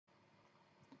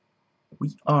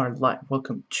we are live.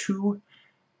 Welcome to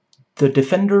the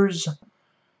Defenders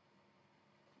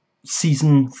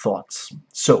season thoughts.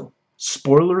 So,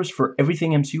 spoilers for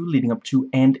everything MCU leading up to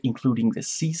and including this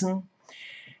season.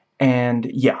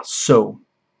 And yeah, so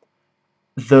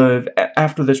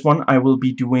after this one, I will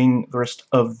be doing the rest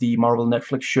of the Marvel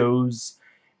Netflix shows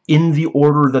in the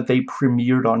order that they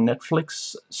premiered on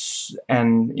Netflix.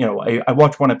 And, you know, I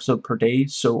watch one episode per day,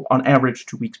 so on average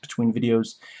 2 weeks between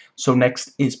videos. So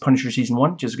next is Punisher Season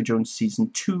 1, Jessica Jones Season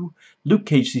 2, Luke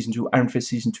Cage Season 2, Iron Fist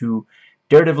Season 2,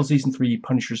 Daredevil Season 3,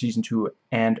 Punisher Season 2,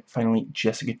 and finally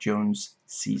Jessica Jones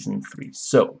Season 3.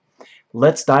 So,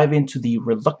 let's dive into the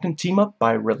Reluctant Team-Up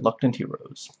by Reluctant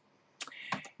Heroes.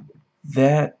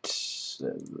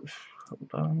 Hold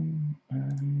on,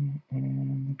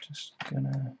 I'm just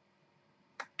gonna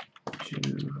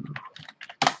do...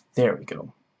 There we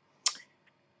go.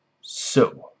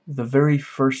 So, the very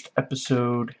first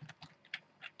episode,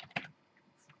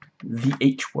 the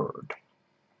H word.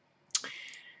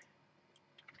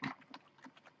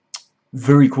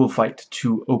 Very cool fight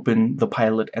to open the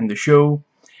pilot and the show.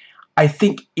 I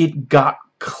think it got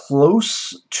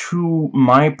close to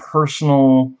my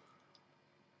personal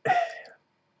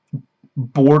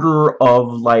border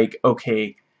of, like,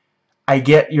 okay, I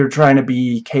get you're trying to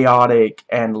be chaotic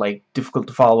and, like, difficult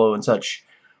to follow and such,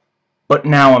 but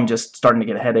now I'm just starting to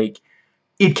get a headache.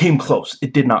 It came close.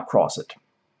 It did not cross it.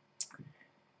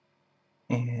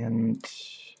 And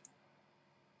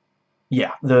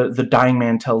yeah, the dying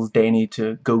man tells Danny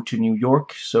to go to New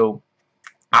York, so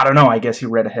I don't know, I guess he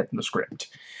read ahead in the script.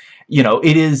 You know,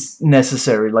 it is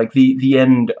necessary, like the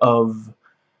end of,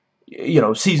 you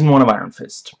know, Season 1 of Iron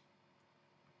Fist.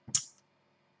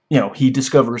 You know, he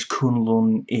discovers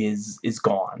Kunlun is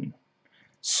gone.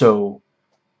 So,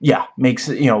 yeah, makes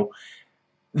it, you know,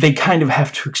 they kind of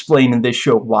have to explain in this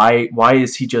show why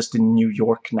is he just in New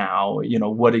York now? You know,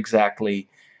 what exactly,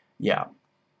 yeah.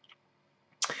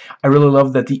 I really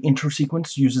love that the intro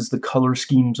sequence uses the color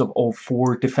schemes of all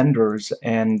 4 Defenders,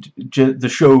 and the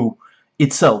show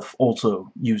itself also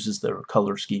uses their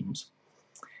color schemes.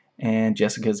 And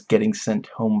Jessica's getting sent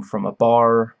home from a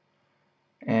bar,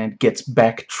 and gets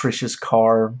back Trish's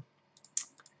car,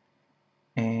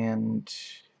 and,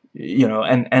 you know,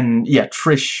 and yeah,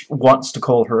 Trish wants to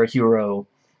call her a hero,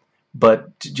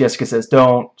 but Jessica says,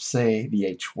 don't say the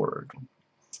H word.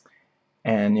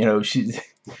 And, you know,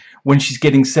 when she's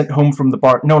getting sent home from the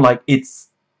bar, no, like,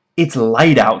 it's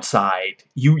light outside.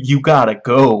 You gotta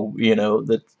go, you know,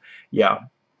 that, yeah.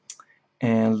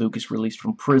 And Luke is released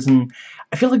from prison.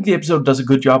 I feel like the episode does a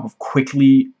good job of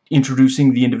quickly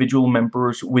introducing the individual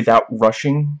members without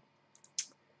rushing.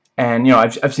 And, you know,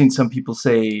 I've seen some people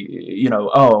say, you know,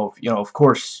 oh, you know, of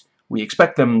course, we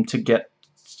expect them to get,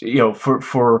 you know,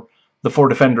 for the 4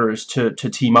 Defenders to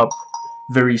team up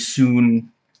very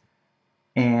soon,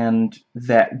 and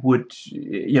that would,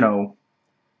 you know,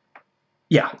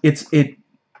 yeah, it's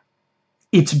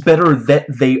better that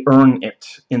they earn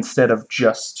it instead of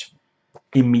just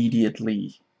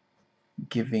immediately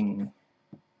giving.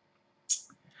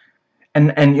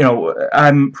 And you know,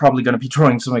 I'm probably going to be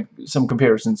drawing some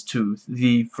comparisons to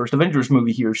the first Avengers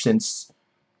movie here, since,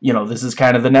 you know, this is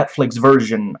kind of the Netflix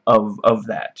version of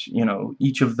that. You know,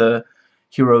 each of the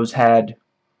heroes had,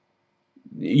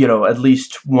 you know, at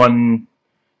least one,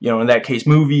 you know, in that case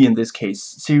movie, in this case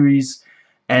series,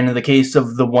 and in the case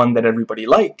of the one that everybody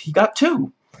liked, he got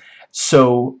 2.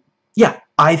 So yeah,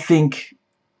 I think,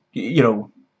 you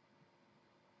know,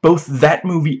 both that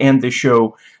movie and this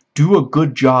show do a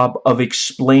good job of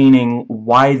explaining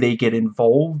why they get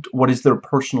involved, what is their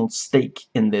personal stake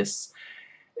in this,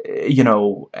 you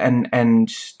know, and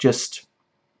just,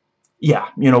 yeah,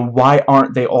 you know, why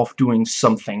aren't they off doing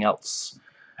something else?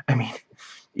 I mean,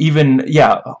 even,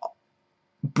 yeah,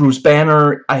 Bruce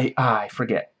Banner, I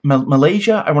forget,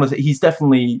 Malaysia, I want to say, he's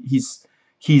definitely,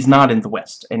 he's not in the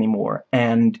West anymore,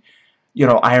 and, you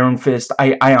know, Iron Fist,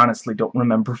 I honestly don't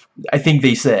remember. I think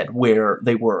they said where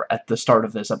they were at the start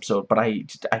of this episode, but I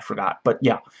forgot. But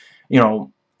yeah, you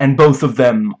know, and both of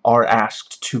them are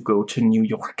asked to go to New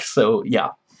York, so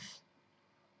yeah.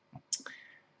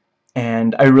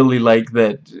 And I really like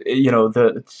that, you know,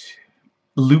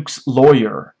 Luke's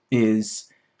lawyer is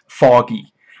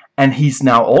Foggy, and he's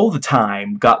now all the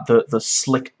time got the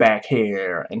slicked back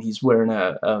hair, and he's wearing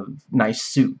a nice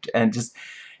suit, and just,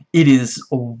 it is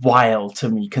wild to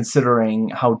me, considering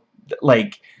how,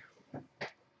 like,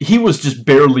 he was just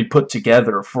barely put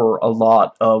together for a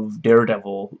lot of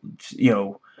Daredevil, you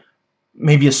know,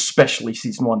 maybe especially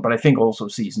Season 1, but I think also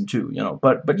Season 2, you know,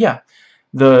 but yeah,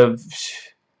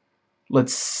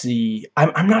 let's see,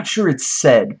 I'm not sure it's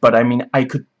said, but I mean, I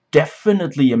could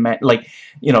definitely like,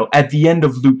 you know, at the end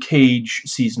of Luke Cage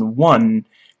season 1,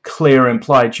 Claire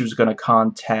implied she was going to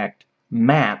contact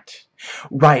Matt.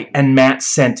 Right, and Matt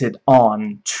sent it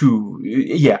on to,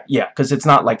 yeah, because it's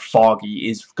not like Foggy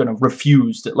is going to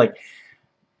refuse to, like,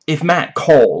 if Matt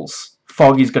calls,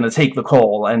 Foggy's going to take the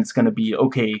call, and it's going to be,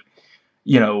 okay,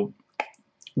 you know,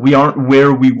 we aren't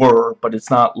where we were, but it's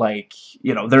not like,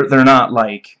 you know, they're not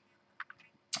like,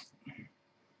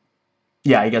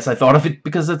 yeah, I guess I thought of it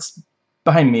because it's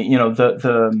behind me, you know,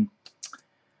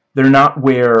 they're not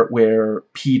where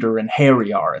Peter and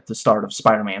Harry are at the start of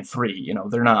Spider-Man 3, you know,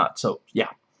 they're not, so, yeah.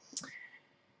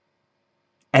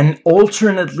 And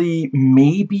alternately,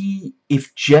 maybe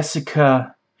if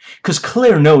Jessica, because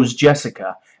Claire knows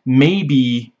Jessica,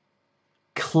 maybe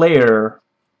Claire,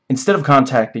 instead of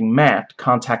contacting Matt,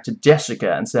 contacted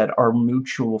Jessica and said, our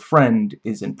mutual friend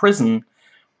is in prison,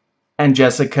 and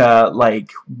Jessica,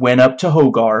 like, went up to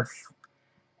Hogarth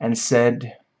and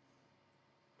said,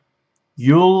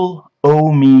 you'll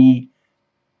owe me,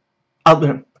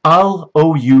 I'll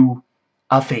owe you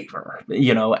a favor,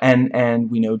 you know,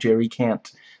 and we know Jerry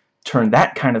can't turn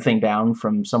that kind of thing down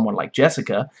from someone like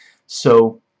Jessica,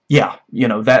 so, yeah, you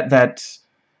know,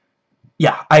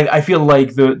 yeah, I feel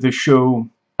like the show,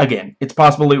 again, it's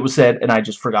possible it was said and I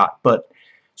just forgot, but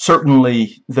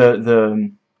certainly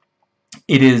it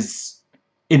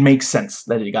makes sense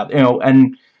that he got, you know,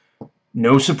 and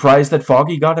no surprise that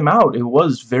Foggy got him out. It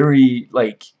was very,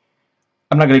 like,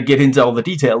 I'm not going to get into all the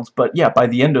details, but yeah, by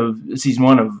the end of season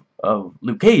 1 of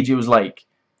Luke Cage, it was like,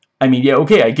 I mean, yeah,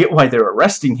 okay, I get why they're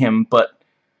arresting him, but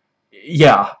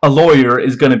yeah, a lawyer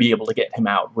is going to be able to get him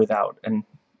out without, and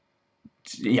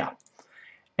yeah.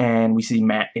 And we see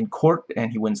Matt in court, and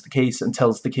he wins the case and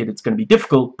tells the kid it's going to be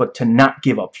difficult, but to not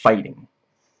give up fighting.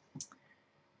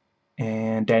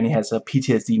 And Danny has a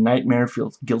PTSD nightmare,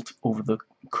 feels guilt over the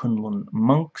Kunlun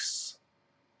monks.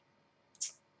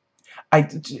 I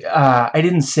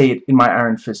didn't say it in my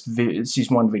Iron Fist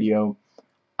season 1 video.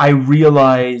 I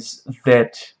realize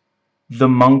that the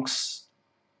monks,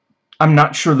 I'm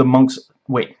not sure the monks,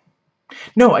 wait.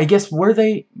 No, I guess, were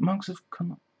they monks of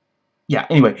Kunlun? Yeah,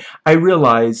 anyway, I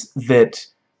realize that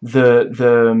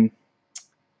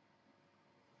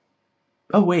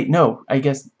oh wait, no, I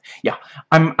guess, yeah,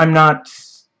 I'm not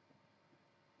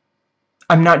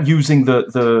using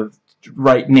the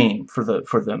right name for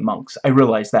the monks. I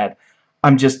realize that.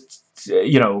 I'm just,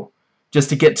 you know, just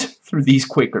to get through these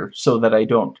quicker so that I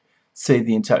don't say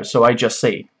the entire, so I just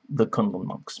say the Kunlun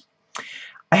monks.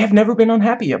 I have never been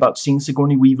unhappy about seeing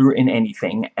Sigourney Weaver in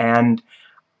anything, and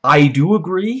I do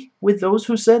agree with those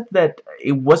who said that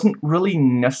it wasn't really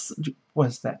necessary.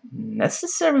 Was that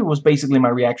necessary? Was basically my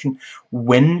reaction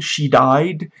when she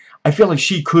died. I feel like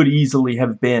she could easily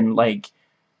have been, like,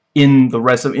 in the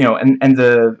rest of, you know, and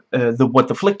the what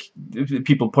the flick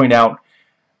people point out.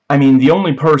 I mean, the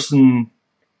only character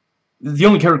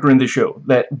in the show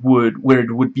that where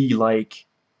it would be like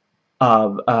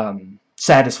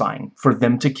satisfying for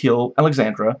them to kill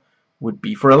Alexandra would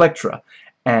be for Elektra.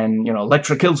 And, you know,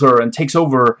 Elektra kills her and takes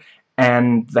over,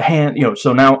 and the Hand, you know,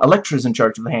 so now Elektra's in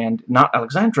charge of the Hand, not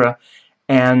Alexandra,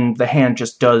 and the Hand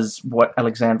just does what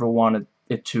Alexandra wanted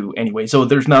it to anyway, so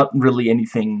there's not really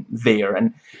anything there,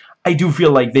 and I do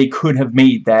feel like they could have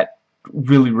made that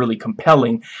really, really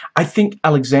compelling. I think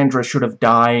Alexandra should have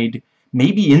died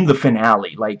maybe in the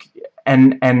finale, like,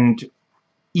 and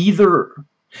either,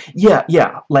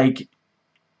 yeah, like,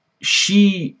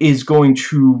 she is going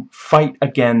to fight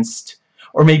against,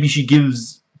 or maybe she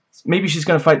gives, maybe she's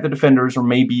going to fight the Defenders, or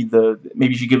maybe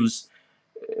she gives,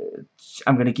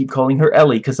 I'm going to keep calling her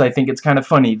Ellie, because I think it's kind of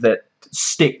funny that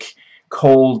Stick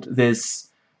called this,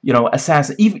 you know,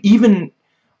 assassin, even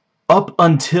up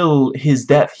until his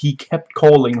death, he kept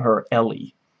calling her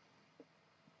Ellie.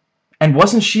 And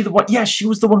wasn't she the one? Yeah, she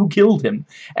was the one who killed him.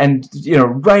 And, you know,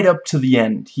 right up to the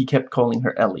end, he kept calling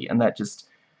her Ellie, and that just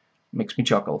makes me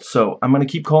chuckle. So I'm going to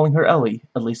keep calling her Ellie,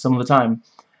 at least some of the time.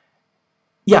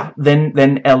 Yeah,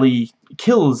 then Ellie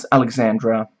kills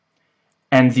Alexandra,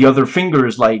 and the other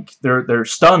fingers, like, they're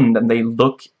stunned, and they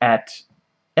look at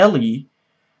Ellie,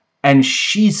 and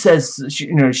she says,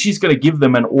 you know, she's going to give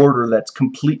them an order that's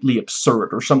completely absurd,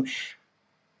 or some,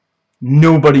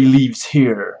 nobody leaves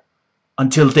here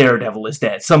until Daredevil is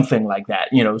dead, something like that,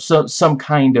 you know, so some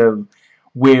kind of,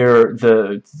 where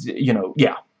the, you know,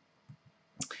 yeah.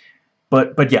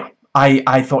 But yeah,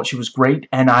 I thought she was great,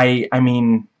 and I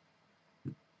mean,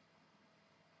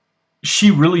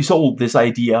 she really sold this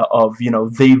idea of, you know,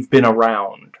 they've been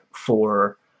around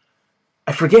for,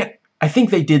 I forget, I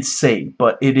think they did say,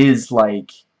 but it is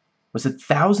like, was it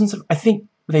thousands of, I think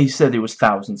they said it was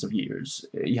thousands of years,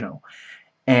 you know,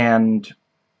 and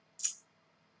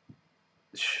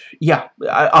yeah,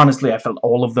 honestly, I felt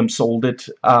all of them sold it.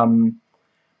 I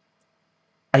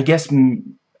guess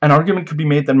an argument could be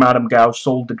made that Madame Gao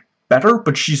sold it better,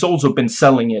 but she's also been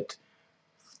selling it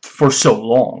for so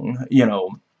long, you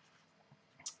know.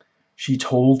 She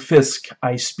told Fisk,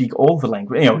 I speak all the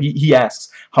language. You know, he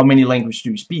asks, how many languages do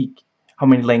you speak? How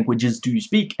many languages do you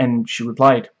speak? And she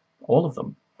replied, all of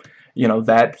them. You know,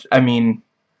 that, I mean,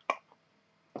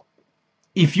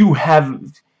 if you have...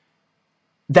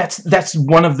 That's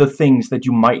one of the things that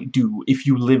you might do if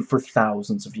you live for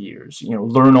thousands of years. You know,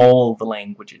 learn all the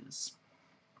languages.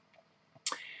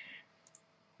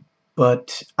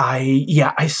 But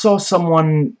I saw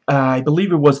someone, I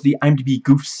believe it was the IMDb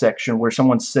Goofs section, where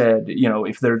someone said, you know,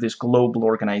 if they're this global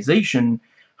organization,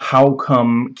 how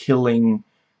come killing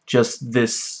just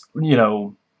this, you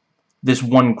know, this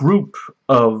one group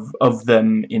of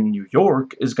them in New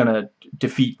York is gonna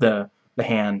defeat the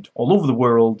Hand all over the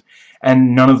world,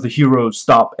 and none of the heroes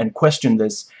stop and question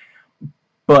this.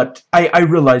 But I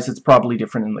realize it's probably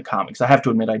different in the comics. I have to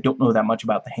admit, I don't know that much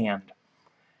about the Hand.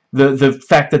 The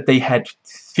fact that they had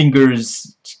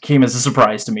fingers came as a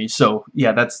surprise to me. So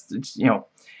yeah, that's, you know,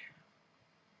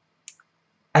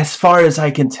 as far as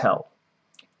I can tell,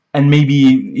 and maybe,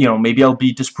 you know, maybe I'll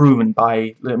be disproven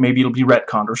by, maybe it'll be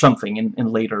retconned or something in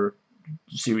later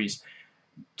series.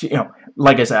 You know,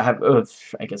 like I said,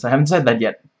 I guess I haven't said that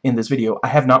yet in this video. I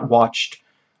have not watched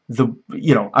the,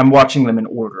 you know, I'm watching them in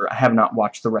order. I have not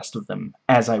watched the rest of them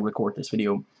as I record this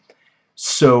video.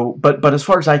 So, but as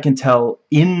far as I can tell,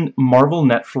 in Marvel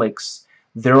Netflix,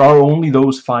 there are only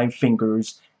those 5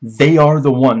 fingers. They are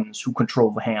the ones who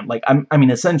control the Hand. Like, I mean,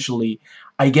 essentially,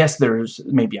 I guess there's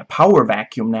maybe a power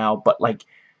vacuum now, but, like,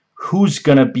 who's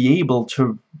gonna be able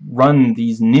to run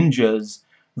these ninjas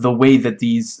the way that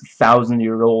these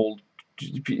 1,000-year-old,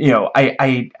 you know,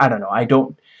 I don't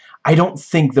know. I don't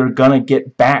think they're gonna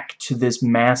get back to this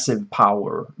massive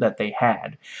power that they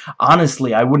had.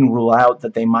 Honestly, I wouldn't rule out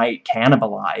that they might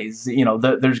cannibalize. You know,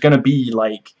 there's gonna be,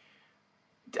 like,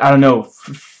 I don't know,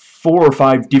 4 or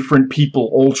 5 different people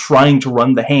all trying to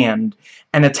run the Hand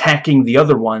and attacking the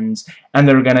other ones, and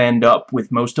they're gonna end up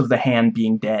with most of the Hand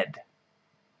being dead.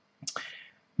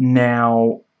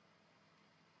 Now,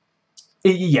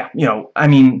 yeah, you know, I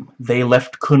mean, they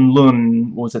left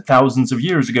Kunlun, was it, thousands of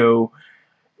years ago.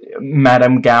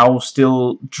 Madame Gao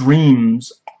still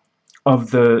dreams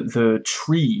of the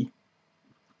tree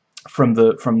from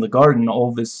the garden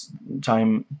all this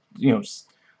time, you know,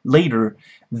 later.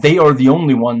 They are the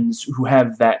only ones who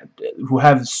have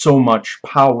so much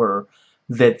power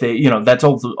that they, you know, that's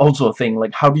also a thing.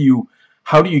 Like, how do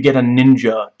you get a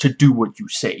ninja to do what you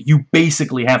say? You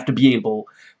basically have to be able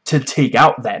to take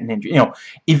out that ninja. You know,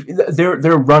 if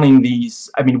they're running these,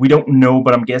 I mean, we don't know,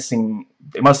 but I'm guessing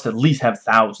they must at least have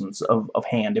thousands of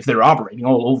Hand if they're operating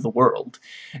all over the world.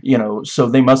 You know, so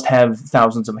they must have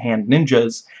thousands of Hand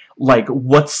ninjas. Like,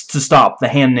 what's to stop the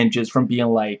Hand ninjas from being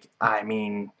like, I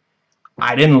mean,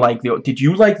 I didn't like the... Did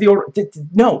you like the order?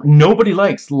 No, nobody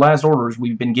likes the last orders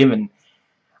we've been given.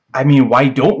 I mean, why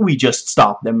don't we just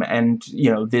stop them? And, you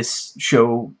know, this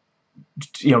show,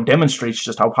 you know, demonstrates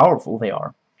just how powerful they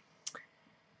are.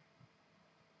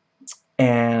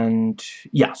 And,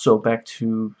 yeah, so back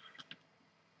to...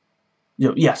 You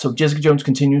know, yeah, so Jessica Jones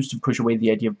continues to push away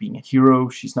the idea of being a hero.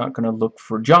 She's not going to look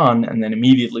for John, and then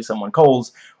immediately someone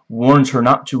calls, warns her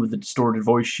not to with the distorted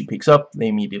voice she picks up. They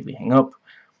immediately hang up.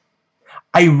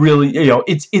 I really, you know,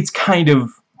 it's kind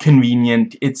of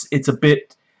convenient. It's a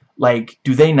bit like,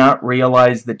 do they not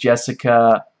realize that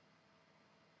Jessica,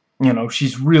 you know,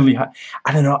 she's really high.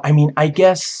 I don't know. I mean, I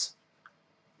guess,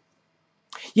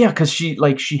 yeah, because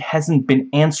she hasn't been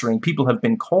answering. People have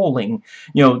been calling.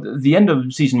 You know, the end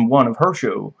of season 1 of her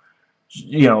show,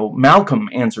 you know, Malcolm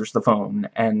answers the phone,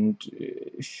 and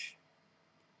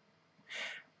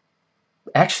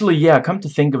actually, yeah, come to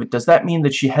think of it, does that mean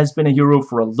that she has been a hero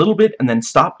for a little bit and then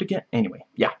stopped again? Anyway,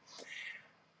 yeah.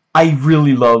 I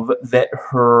really love that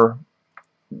her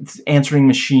answering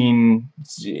machine,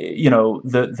 you know,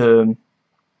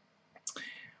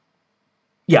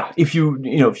 yeah, if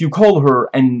you call her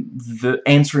and the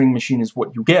answering machine is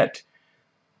what you get,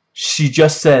 she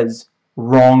just says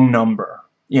wrong number.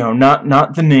 You know,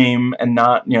 not the name, and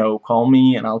not, you know, call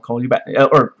me and I'll call you back,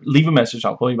 or leave a message,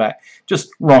 I'll call you back.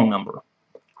 Just wrong number.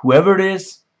 Whoever it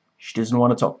is, she doesn't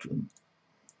want to talk to them.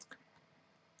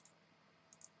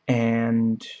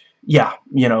 And yeah,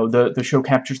 you know, the show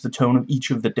captures the tone of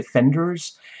each of the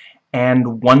defenders,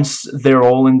 and once they're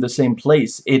all in the same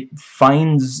place, it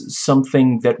finds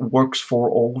something that works for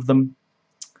all of them.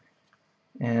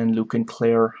 And Luke and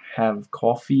Claire have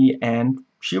coffee, and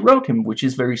she wrote him, which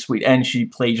is very sweet, and she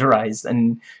plagiarized,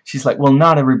 and she's like, well,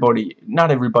 not everybody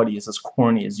is as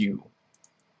corny as you.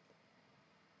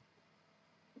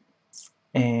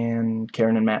 And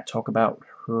Karen and Matt talk about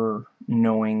her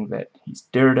knowing that he's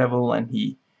Daredevil, and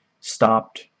he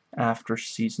stopped after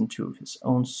season 2 of his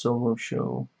own solo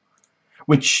show,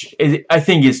 which I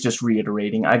think is just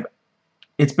reiterating.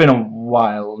 It's been a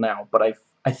while now, but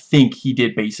I think he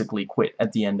did basically quit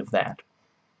at the end of that.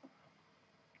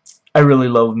 I really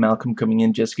love Malcolm coming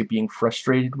in, Jessica being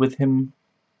frustrated with him.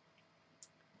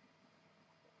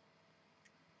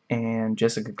 And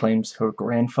Jessica claims her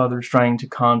grandfather's trying to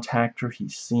contact her.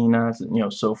 He's seen us,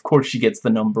 so of course she gets the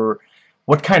number.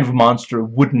 What kind of monster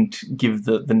wouldn't give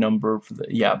the number for the,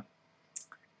 yeah.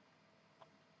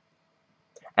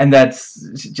 And that's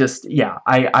just, yeah,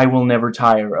 I will never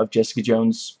tire of Jessica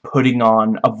Jones putting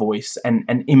on a voice and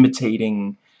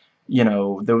imitating,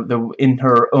 in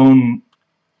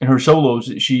her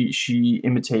solos, she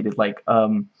imitated, like,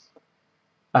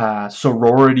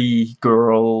 sorority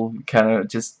girl, kind of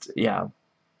just, yeah.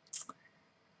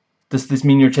 Does this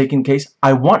mean you're taking the case?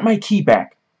 I want my key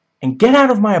back, and get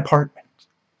out of my apartment.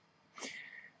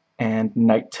 And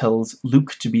Knight tells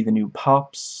Luke to be the new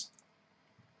Pops.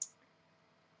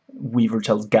 Weaver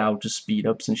tells Gao to speed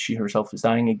up since she herself is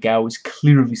dying, and Gao is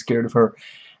clearly scared of her.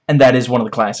 And that is one of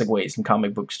the classic ways in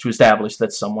comic books to establish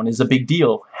that someone is a big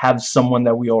deal. Have someone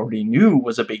that we already knew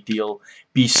was a big deal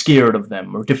be scared of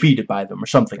them, or defeated by them, or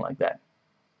something like that.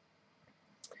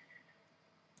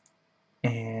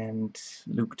 And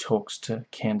Luke talks to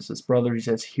Candace's brother. He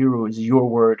says, hero is your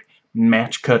word.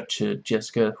 Match cut to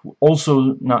Jessica, who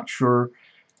also not sure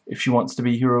if she wants to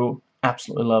be hero.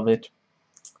 Absolutely love it.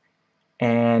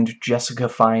 And Jessica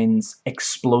finds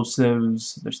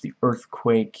explosives. There's the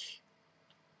earthquake.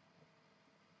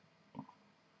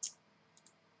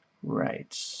 Right,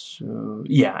 so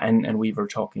yeah, and Weaver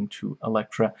talking to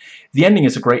Elektra. The ending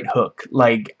is a great hook.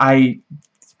 Like, I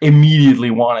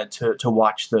immediately wanted to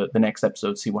watch the next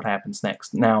episode, see what happens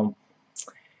next. Now,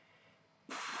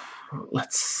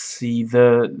 let's see,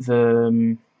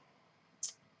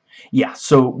 yeah,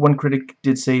 so one critic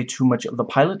did say too much of the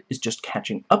pilot is just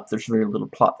catching up. There's very little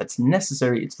plot that's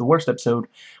necessary. It's the worst episode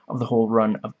of the whole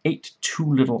run of 8.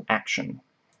 Too little action.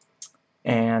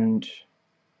 And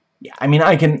yeah, I mean,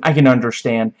 I can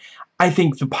understand. I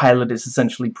think the pilot is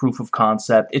essentially proof of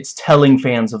concept. It's telling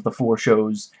fans of the 4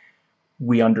 shows,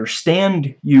 we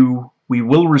understand you, we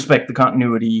will respect the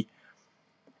continuity,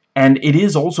 and it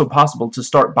is also possible to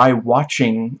start by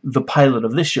watching the pilot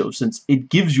of this show, since it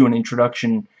gives you an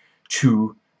introduction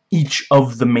to each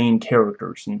of the main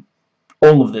characters, and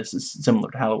all of this is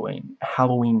similar to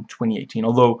Halloween 2018.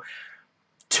 Although,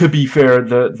 to be fair,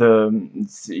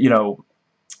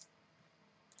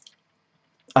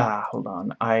 hold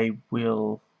on, I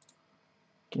will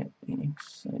get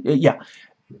yeah.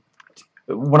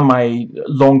 One of my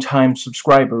longtime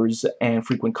subscribers and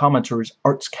frequent commenters,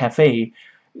 Arts Cafe,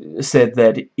 said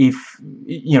that if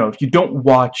you don't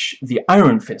watch the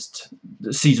Iron Fist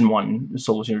season 1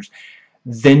 solo series,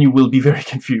 then you will be very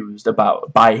confused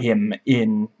by him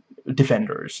in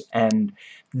Defenders, and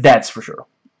that's for sure.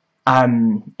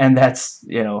 And that's,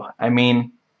 I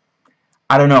mean,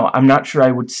 I don't know. I'm not sure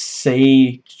I would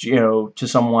say, to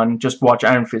someone, just watch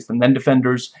Iron Fist and then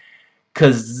Defenders,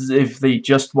 because if they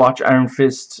just watch Iron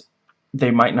Fist,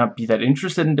 they might not be that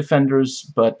interested in Defenders,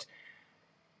 but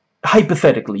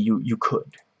hypothetically, you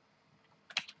could.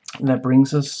 And that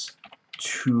brings us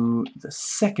to the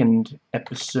second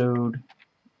episode,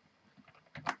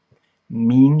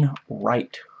 Mean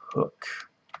Right Hook.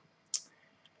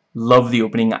 Love the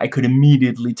opening. I could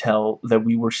immediately tell that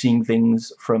we were seeing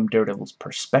things from Daredevil's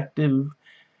perspective,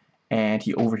 and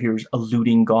he overhears a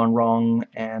looting gone wrong,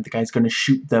 and the guy's going to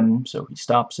shoot them, so he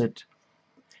stops it.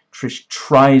 Trish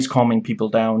tries calming people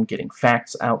down, getting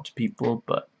facts out to people,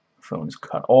 but the phone is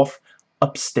cut off.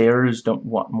 Upstairs don't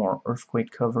want more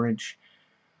earthquake coverage.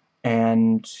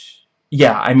 And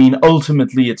yeah, I mean,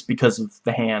 ultimately it's because of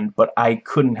the hand, but I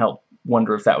couldn't help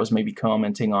wonder if that was maybe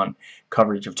commenting on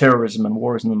coverage of terrorism and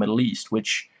wars in the Middle East,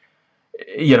 which,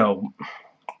 yeah,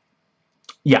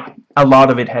 a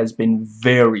lot of it has been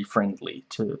very friendly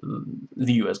to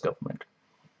the U.S. government.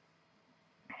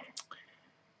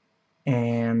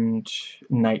 And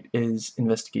Knight is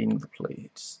investigating the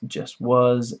plates. Jess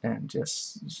was, and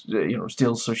Jess,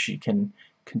 still so she can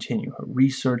continue her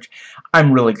research.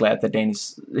 I'm really glad that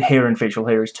Danny's hair and facial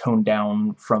hair is toned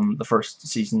down from the first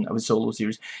season of his solo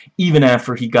series, even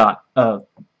after he got a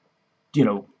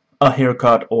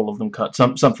haircut, all of them cut,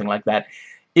 something like that.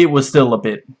 It was still a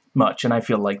bit much, and I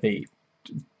feel like they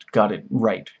got it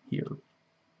right here.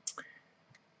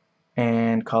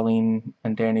 And Colleen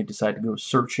and Danny decide to go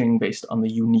searching based on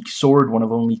the unique sword, one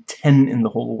of only 10 in the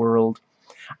whole world.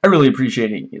 I really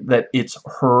appreciate it that it's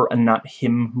her and not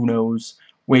him who knows.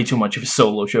 Way too much of a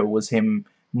solo show was him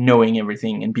knowing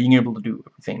everything and being able to do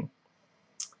everything.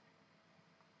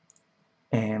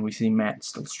 And we see Matt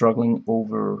still struggling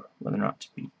over whether or not to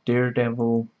be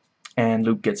Daredevil. And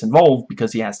Luke gets involved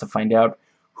because he has to find out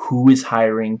who is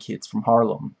hiring kids from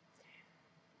Harlem.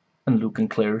 And Luke and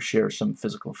Claire share some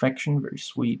physical affection, very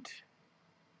sweet.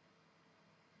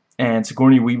 And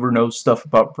Sigourney Weaver knows stuff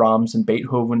about Brahms and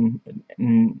Beethoven,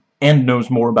 and knows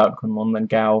more about Kunlun than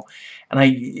Gao. And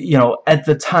at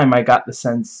the time, I got the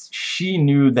sense she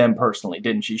knew them personally,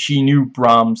 didn't she? She knew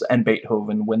Brahms and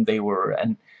Beethoven when they were,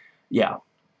 and yeah,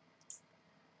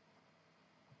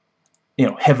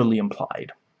 heavily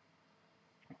implied.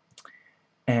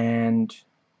 And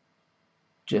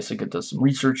Jessica does some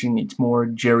researching, needs more.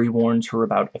 Jerry warns her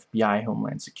about FBI,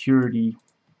 Homeland Security.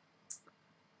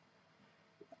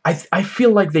 I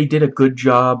feel like they did a good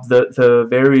job. The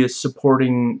various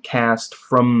supporting cast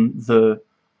from the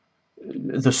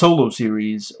solo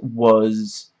series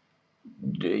was,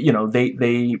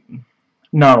 they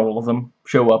not all of them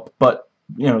show up, but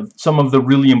some of the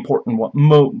really important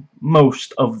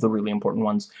most of the really important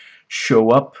ones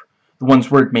show up. The ones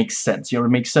where it makes sense. It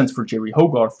makes sense for Jerry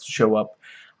Hogarth to show up.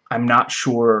 I'm not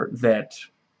sure that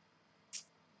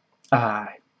I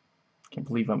can't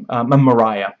believe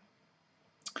Mariah.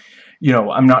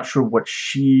 I'm not sure what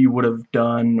she would have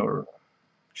done, or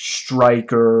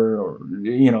Stryker, or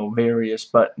various,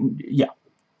 but yeah.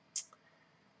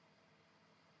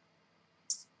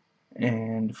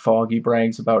 And Foggy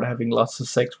brags about having lots of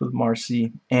sex with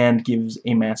Marcy and gives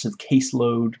a massive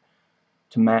caseload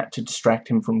to Matt to distract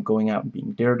him from going out and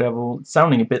being Daredevil. It's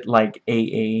sounding a bit like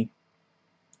AA.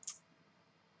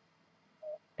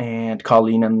 And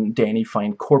Colleen and Danny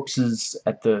find corpses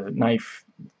at the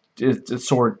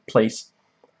sword place.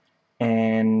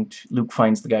 And Luke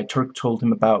finds the guy Turk told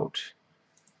him about,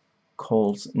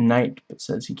 calls Knight, but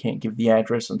says he can't give the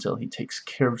address until he takes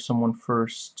care of someone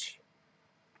first.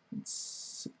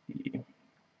 Let's see.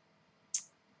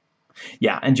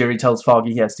 Yeah, and Jerry tells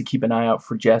Foggy he has to keep an eye out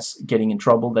for Jess getting in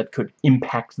trouble that could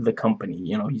impact the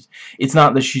company. It's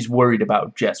not that she's worried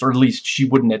about Jess, or at least she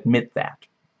wouldn't admit that.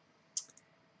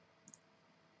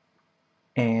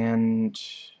 And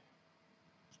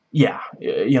yeah,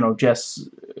 Jess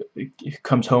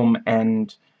comes home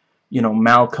and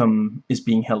Malcolm is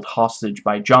being held hostage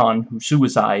by John, who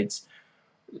suicides,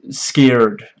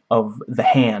 scared of the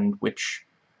hand, which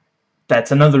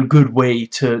that's another good way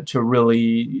to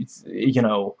really,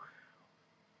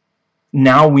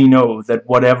 now we know that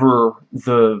whatever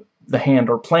the hand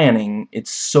are planning,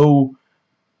 it's so,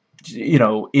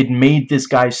 it made this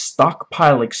guy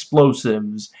stockpile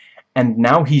explosives, and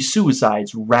now he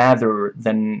suicides rather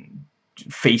than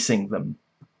facing them.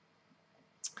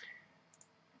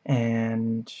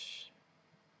 And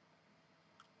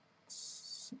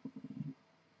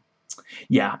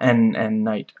yeah, and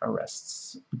Knight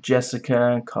arrests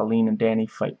Jessica. Colleen and Danny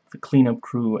fight the cleanup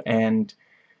crew, and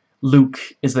Luke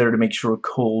is there to make sure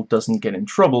Cole doesn't get in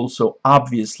trouble, so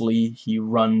obviously he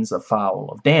runs afoul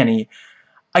of Danny.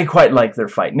 I quite like their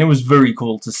fight, and it was very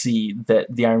cool to see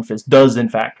that the Iron Fist does in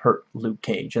fact hurt Luke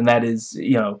Cage, and that is,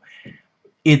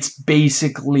 it's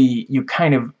basically, you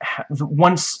kind of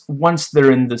once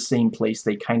they're in the same place,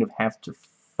 they kind of have to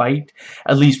fight,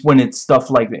 at least when it's stuff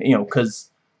like that, because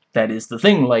that is the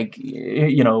thing, like,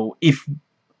 if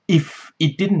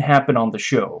it didn't happen on the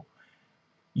show,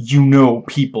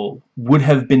 people would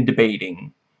have been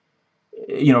debating,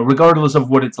 regardless of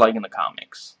what it's like in the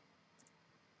comics,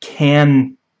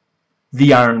 can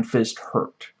the Iron Fist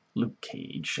hurt Luke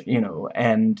Cage,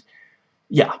 and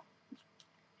yeah.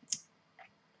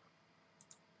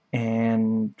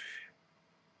 And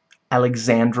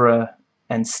Alexandra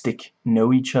and Stick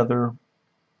know each other.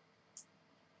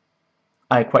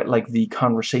 I quite like the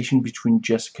conversation between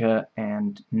Jessica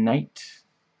and Knight.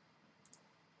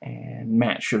 And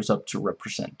Matt shows up to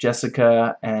represent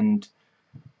Jessica, and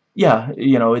yeah,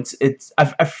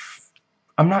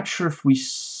 I'm not sure if we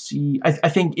see, I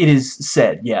think it is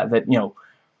said, yeah, that,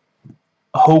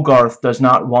 Hogarth does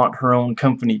not want her own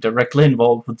company directly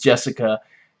involved with Jessica,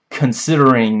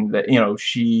 considering that,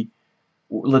 she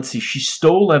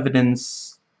stole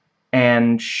evidence,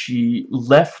 and she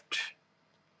left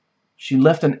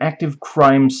an active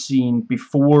crime scene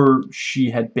before she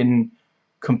had been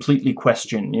completely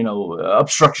questioned,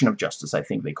 obstruction of justice, I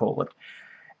think they call it.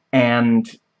 And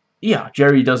yeah,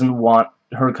 Jerry doesn't want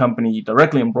her company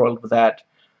directly embroiled with that,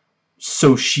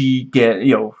 so she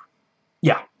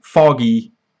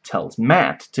Foggy tells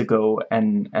Matt to go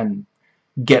and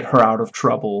get her out of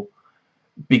trouble,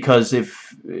 because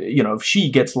if, you know, if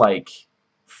she gets like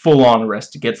full-on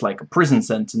arrested, gets like a prison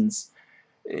sentence,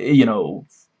 you know,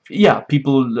 yeah,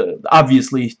 people,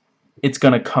 obviously it's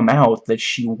gonna come out that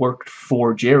she worked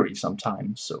for Jerry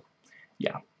sometimes, so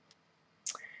yeah.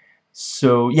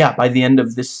 So yeah, by the end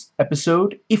of this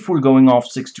episode, if we're going off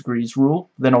 6 degrees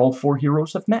rule, then all 4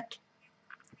 heroes have met.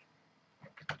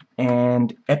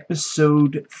 And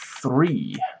episode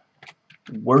 3,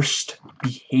 worst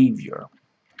behavior.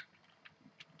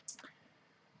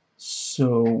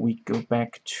 So we go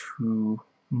back to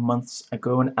months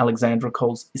ago, and Alexandra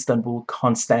calls Istanbul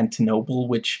Constantinople,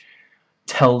 which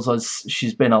tells us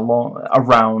she's been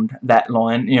around that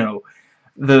long. You know,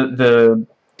 the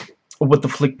what the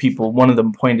Flick people, one of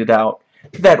them pointed out,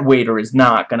 that waiter is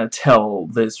not gonna tell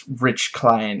this rich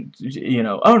client, you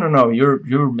know, oh no,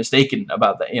 you're mistaken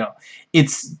about that. You know,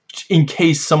 it's in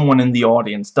case someone in the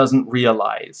audience doesn't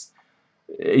realize,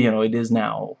 you know, it is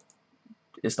now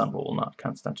Istanbul, not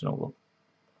Constantinople.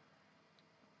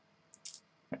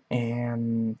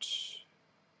 And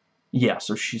yeah,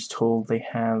 so she's told they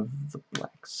have the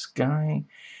black sky.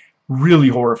 Really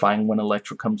horrifying when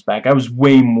Elektra comes back. I was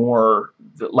way more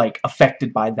like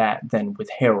affected by that than with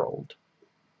Harold.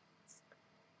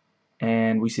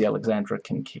 And we see Alexandra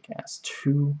can kick ass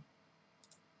too.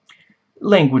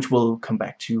 Language we'll come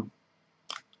back to.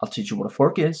 I'll teach you what a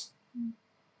fork is.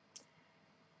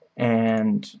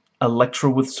 And Elektra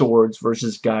with swords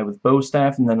versus guy with bow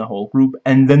staff, and then the whole group,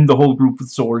 and then the whole group with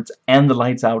swords, and the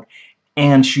lights out,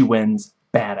 and she wins.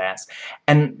 Badass.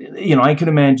 And, you know, I could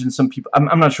imagine some people,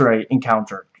 I'm not sure I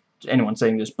encountered anyone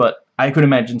saying this, but I could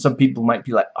imagine some people might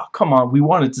be like, oh, come on, we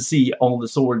wanted to see all the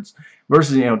swords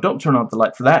versus, you know, don't turn off the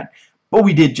light for that. But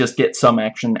we did just get some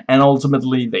action, and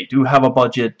ultimately they do have a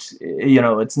budget. You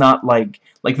know, it's not like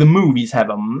the movies have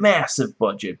a massive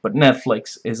budget, but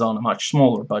Netflix is on a much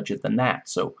smaller budget than that.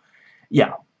 So,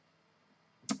 yeah.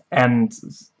 And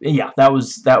yeah, that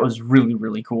was really,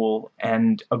 really cool,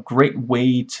 and a great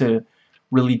way to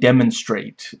really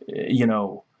demonstrate, you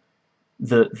know,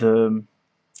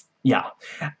 yeah.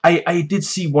 I did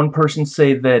see one person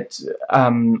say that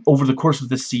over the course of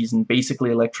this season,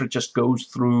 basically Elektra just goes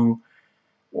through,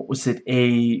 what was it,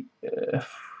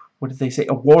 what did they say,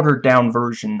 a watered down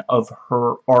version of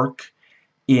her arc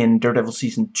in Daredevil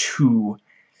Season 2.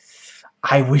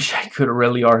 I wish I could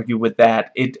really argue with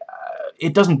that. It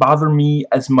doesn't bother me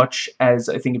as much as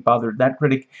I think it bothered that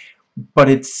critic, but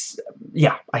it's,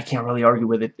 yeah, I can't really argue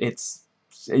with it. It's,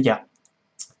 yeah.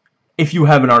 If you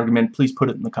have an argument, please put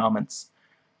it in the comments.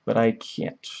 But I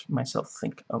can't myself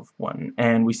think of one.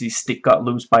 And we see Stick got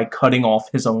loose by cutting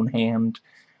off his own hand.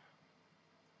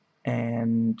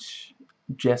 And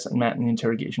Jess and Matt in the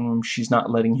interrogation room. She's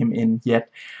not letting him in yet.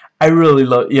 I really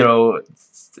love, you know,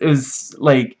 it was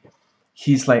like,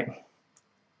 he's like,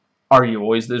 are you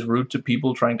always this rude to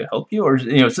people trying to help you? Or,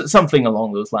 you know, something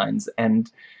along those lines. And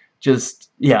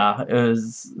just, yeah, it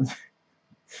was...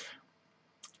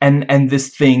 And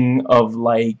this thing of,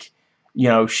 like, you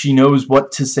know, she knows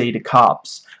what to say to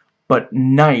cops, but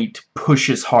Knight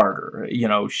pushes harder. You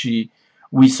know,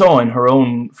 we saw in her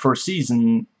own first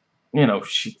season, you know,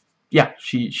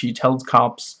 she tells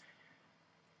cops,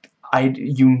 I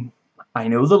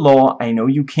know the law, I know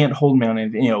you can't hold me on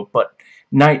it, you know, but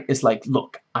Knight is like,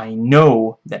 look, I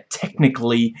know that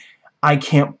technically I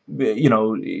can't, you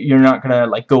know, you're not gonna,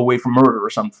 like, go away from murder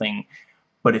or something,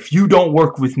 but if you don't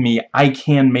work with me, I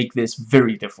can make this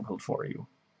very difficult for you.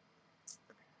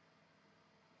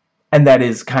 And that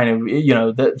is kind of, you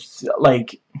know, that's,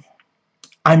 like,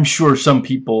 I'm sure some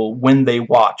people, when they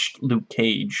watched Luke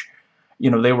Cage,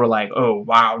 you know, they were like, oh,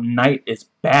 wow, Knight is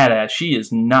badass. She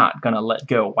is not gonna let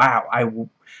go. Wow,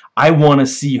 I want to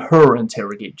see her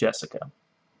interrogate Jessica.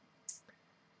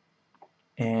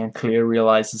 And Claire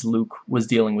realizes Luke was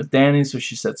dealing with Danny, so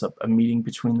she sets up a meeting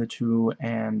between the two,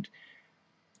 and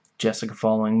Jessica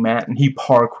following Matt, and he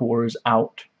parkours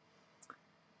out.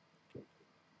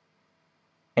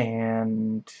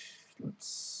 And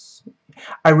let's see.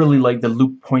 I really like that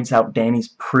Luke points out Danny's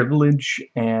privilege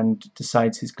and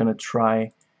decides he's gonna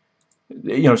try,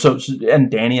 you know,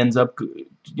 and Danny ends up,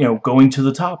 you know, going to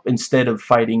the top instead of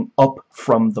fighting up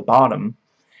from the bottom.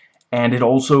 And it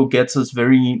also gets us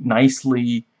very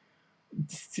nicely,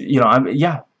 you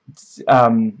know,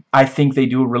 I think they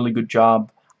do a really good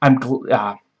job.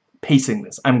 Pacing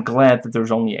this. I'm glad that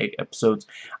there's only 8 episodes.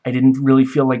 I didn't really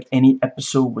feel like any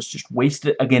episode was just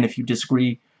wasted. Again, if you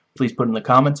disagree, please put in the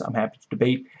comments. I'm happy to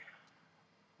debate.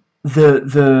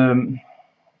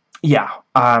 Yeah,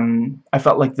 I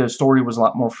felt like the story was a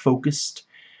lot more focused.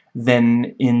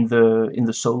 Then in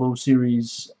the Solo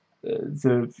series,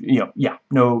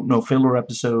 no filler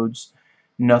episodes,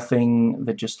 nothing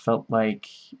that just felt like,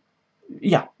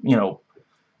 yeah,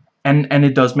 and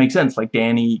it does make sense. Like,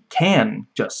 Danny can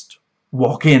just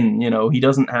walk in, he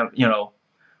doesn't have,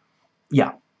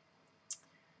 yeah.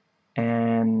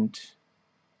 And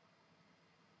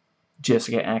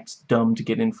Jessica acts dumb to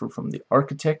get info from the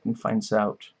architect and finds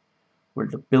out where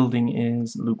the building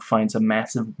is. Luke finds a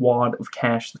massive wad of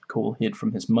cash that Cole hid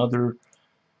from his mother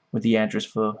with the address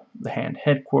for the Hand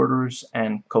headquarters,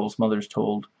 and Cole's mother's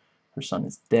told her son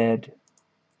is dead.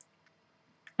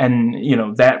 And,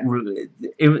 that really,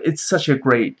 it's such a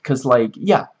great, because, like,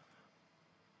 yeah,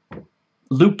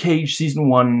 Luke Cage season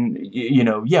 1,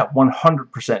 yeah,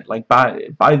 100%, like,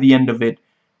 by the end of it,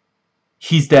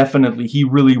 he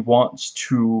really wants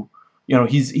to,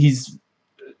 he's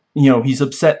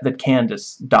upset that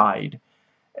Candace died,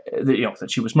 that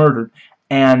she was murdered,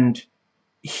 and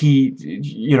he,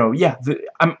 yeah,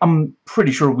 I'm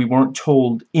pretty sure we weren't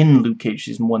told in Luke Cage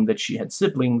season 1 that she had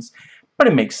siblings, but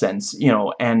it makes sense,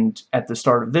 and at the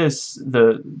start of this,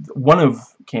 one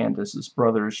of Candace's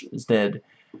brothers is dead,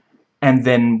 and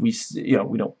then we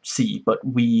don't see, but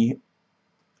we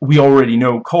already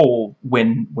know Cole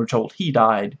when we're told he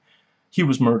died. He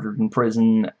was murdered in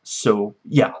prison, so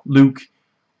yeah, Luke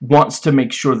wants to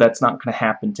make sure that's not going to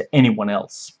happen to anyone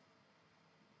else.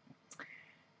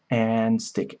 And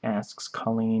Stick asks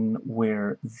Colleen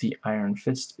where the Iron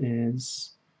Fist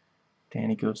is.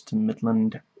 Danny goes to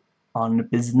Midland on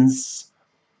business.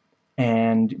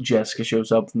 And Jessica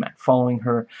shows up with Matt following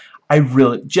her.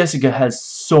 Jessica has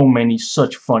so many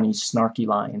such funny, snarky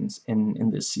lines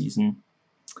in this season.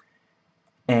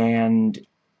 And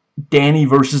Danny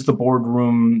versus the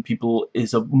boardroom people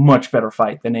is a much better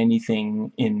fight than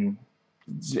anything in,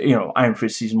 Iron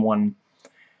Fist season 1.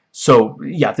 So,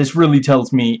 yeah, this really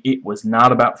tells me it was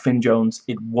not about Finn Jones.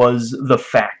 It was the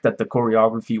fact that the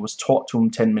choreography was taught to him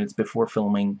 10 minutes before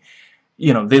filming.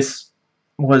 This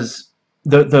was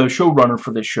the showrunner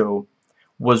for this show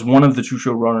was one of the 2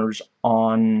 showrunners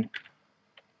on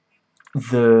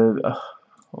the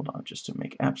hold on, just to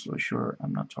make absolutely sure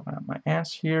I'm not talking out my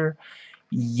ass here.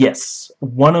 Yes,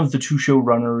 one of the 2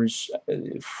 showrunners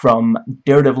from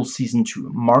Daredevil season 2,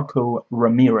 Marco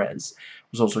Ramirez,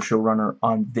 was also showrunner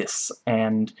on this,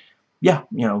 and yeah,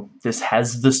 this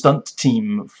has the stunt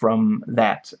team from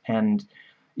that, and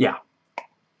yeah,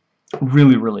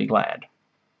 really, really glad.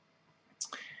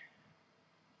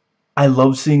 I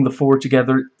love seeing the 4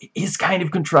 together. It is kind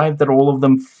of contrived that all of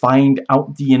them find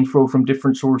out the info from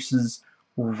different sources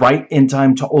right in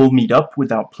time to all meet up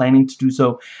without planning to do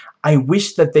so. I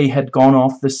wish that they had gone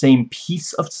off the same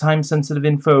piece of time-sensitive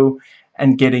info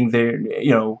and getting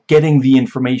the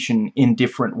information in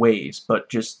different ways, but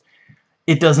just,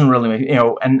 it doesn't really make,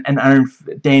 and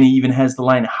Danny even has the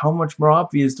line, how much more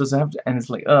obvious does it have to, and it's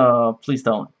like, please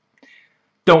don't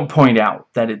point out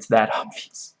that it's that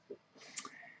obvious.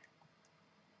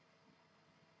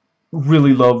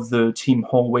 Really love the team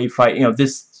hallway fight,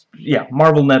 yeah,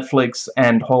 Marvel, Netflix,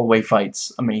 and hallway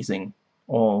fights, amazing,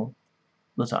 all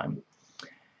the time.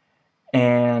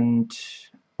 And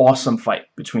awesome fight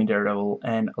between Daredevil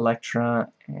and Elektra,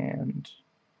 and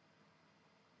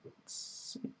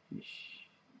let's see,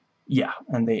 yeah,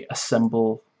 and they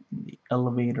assemble in the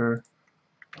elevator.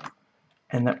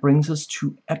 And that brings us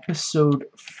to episode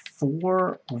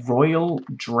 4, Royal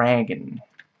Dragon.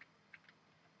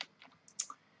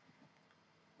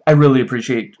 I really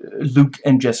appreciate Luke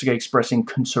and Jessica expressing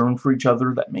concern for each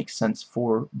other. That makes sense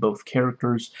for both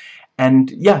characters.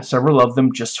 And yeah, several of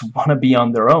them just want to be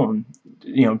on their own,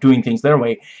 doing things their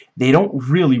way. They don't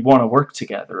really want to work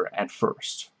together at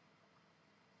first.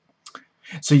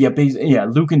 So yeah,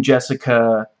 Luke and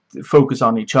Jessica focus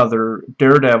on each other.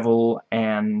 Daredevil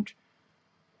and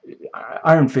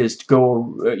Iron Fist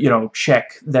go,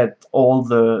 check that all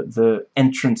the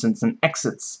entrances and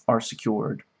exits are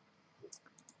secured.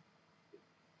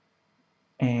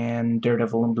 And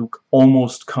Daredevil and Luke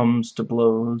almost comes to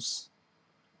blows.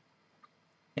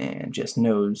 And Jess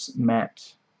knows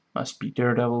Matt must be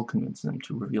Daredevil, convinces them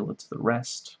to reveal it to the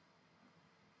rest.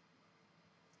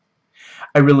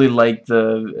 I really like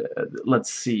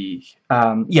let's see,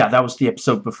 yeah, that was the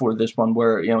episode before this one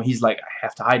where, he's like, I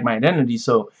have to hide my identity,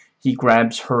 so he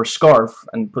grabs her scarf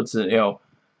and puts it,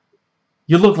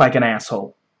 you look like an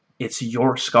asshole. It's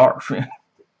your scarf.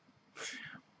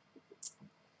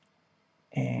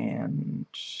 And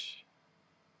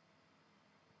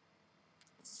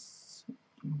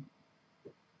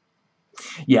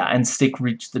yeah, and Stick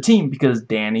reached the team because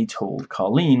Danny told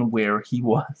Colleen where he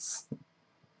was.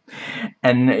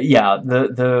 And yeah,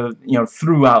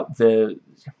 throughout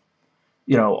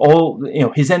you know, all, you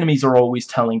know, his enemies are always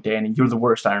telling Danny, "You're the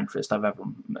worst Iron Fist I've ever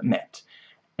met."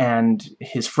 And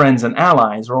his friends and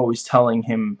allies are always telling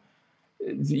him,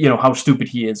 you know, how stupid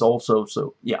he is also,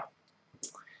 so, yeah.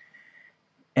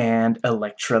 And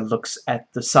Elektra looks at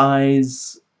the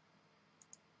size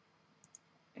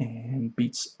and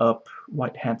beats up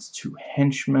Whitehat's 2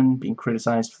 henchmen, being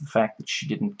criticized for the fact that she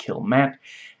didn't kill Matt.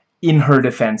 In her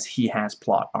defense, he has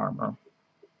plot armor.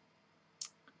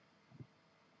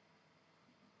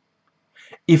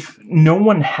 If no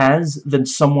one has, then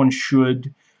someone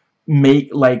should make,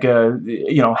 like, a,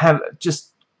 you know, have,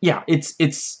 just, yeah,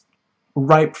 it's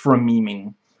ripe for a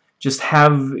memeing. Just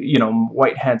have, you know,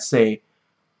 Whitehat say,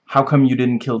 "How come you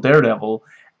didn't kill Daredevil?"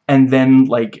 And then,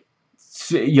 like,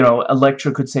 you know,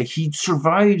 Elektra could say, "He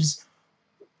survives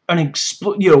an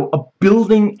a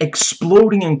building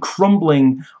exploding and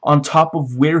crumbling on top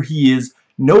of where he is,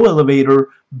 no elevator,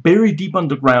 buried deep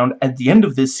underground at the end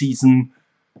of this season,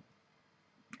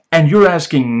 and you're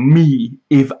asking me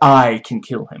if I can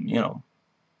kill him," you know.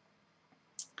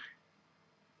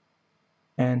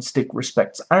 And Stick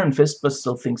respects Iron Fist, but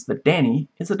still thinks that Danny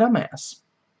is a dumbass.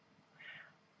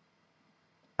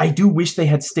 I do wish they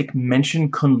had Stick mention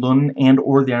Kunlun and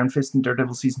or the Iron Fist in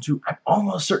Daredevil Season 2. I'm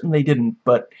almost certain they didn't,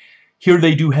 but here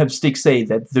they do have Stick say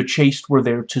that the Chased were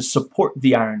there to support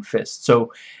the Iron Fist.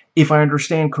 So, if I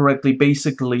understand correctly,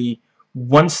 basically,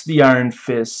 once the Iron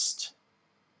Fist...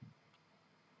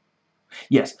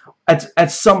 Yes,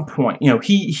 at some point, you know,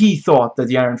 he thought that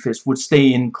the Iron Fist would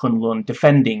stay in Kunlun,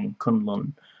 defending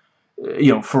Kunlun,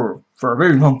 you know, for a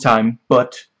very long time,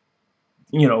 but,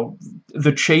 you know,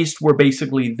 the Chased were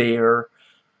basically there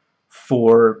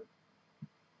for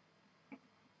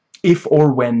if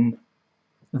or when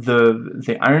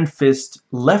the Iron Fist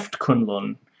left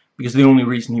Kunlun, because the only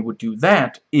reason he would do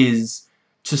that is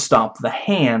to stop the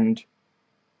Hand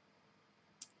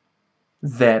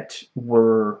that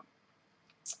were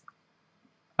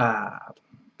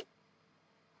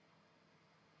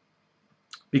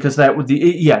because that would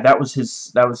that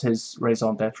was his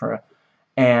raison d'etre,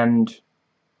 and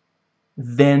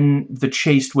then the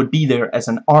Chased would be there as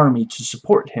an army to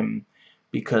support him,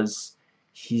 because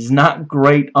he's not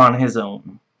great on his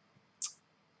own.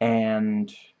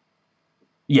 And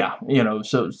yeah, you know,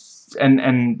 so,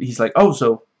 and he's like, "Oh,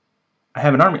 so I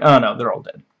have an army." Oh no, they're all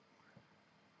dead.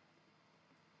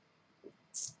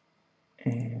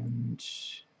 And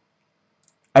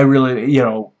I really, you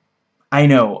know, I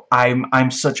know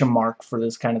I'm such a mark for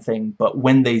this kind of thing, but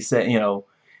when they say, you know,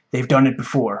 they've done it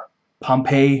before,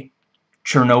 Pompeii,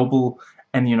 Chernobyl,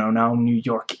 and, you know, now New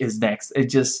York is next. It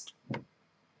just,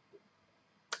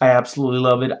 I absolutely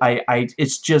love it.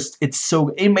 It's just, it's so,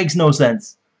 it makes no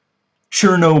sense.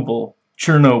 Chernobyl.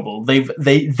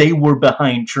 They were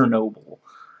behind Chernobyl.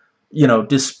 You know,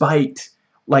 despite,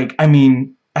 like, I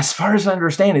mean, as far as I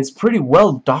understand, it's pretty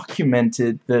well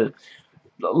documented that,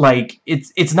 like,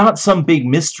 it's not some big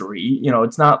mystery. You know,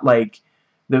 it's not like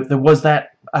there was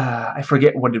that, I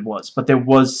forget what it was, but there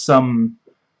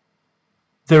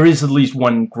is at least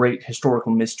one great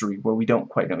historical mystery where we don't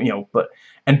quite know, you know, but,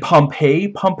 and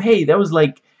Pompeii, that was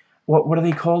like, what are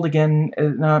they called again?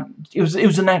 Not, it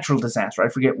was a natural disaster, I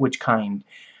forget which kind.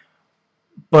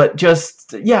 But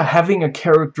just, yeah, having a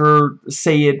character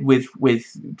say it with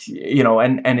you know,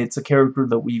 and it's a character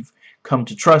that we've come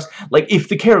to trust. Like,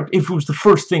 if it was the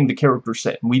first thing the character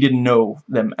said, and we didn't know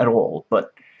them at all,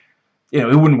 but, you know,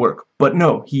 it wouldn't work. But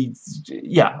no,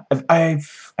 yeah, I'm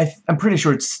pretty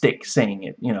sure it's Stick saying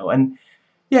it, you know, and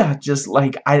yeah, just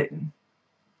like,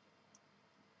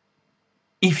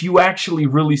 if you actually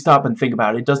really stop and think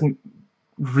about it, it doesn't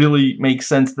really make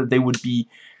sense that they would be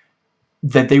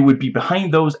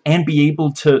behind those and be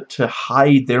able to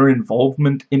hide their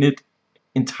involvement in it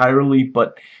entirely.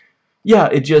 But yeah,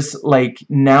 it just, like,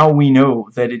 now we know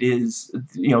that it is,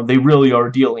 you know, they really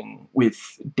are dealing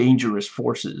with dangerous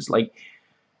forces. Like,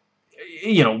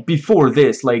 you know, before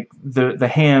this, like, the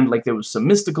Hand, like, there was some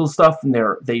mystical stuff, and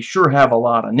they sure have a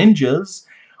lot of ninjas,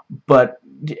 but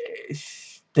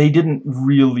they didn't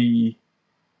really...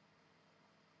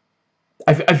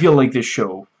 I feel like this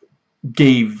show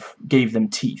gave them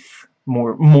teeth,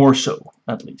 more so,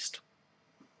 at least.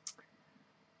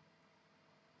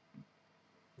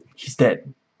 He's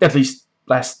dead, at least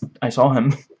last I saw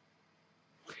him.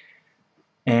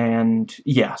 And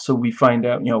yeah, so we find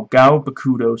out, you know, Gao,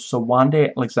 Bakudo,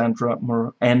 Sawande, Alexandra,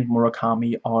 and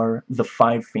Murakami are the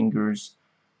 5 fingers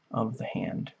of the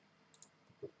Hand.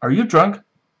 Are you drunk?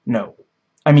 No.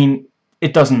 I mean,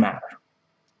 it doesn't matter.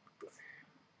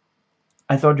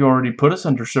 I thought you already put us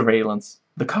under surveillance.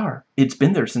 The car. It's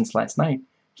been there since last night.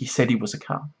 He said he was a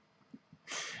cop.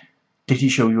 Did he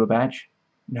show you a badge?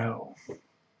 No.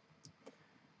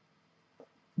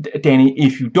 Danny,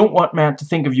 if you don't want Matt to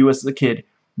think of you as a kid,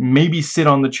 maybe sit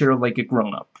on the chair like a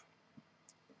grown-up.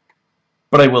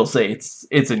 But I will say,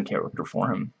 it's in character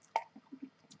for him.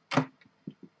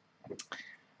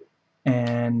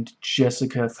 And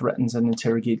Jessica threatens and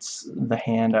interrogates the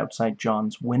hand outside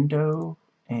John's window,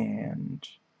 and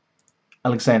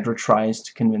Alexandra tries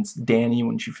to convince Danny.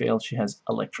 When she fails, she has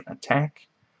Elektra attack.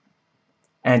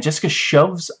 And Jessica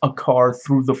shoves a car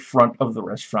through the front of the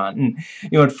restaurant. And,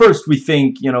 at first we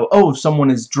think, oh,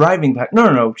 someone is driving that.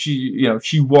 No,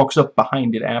 she walks up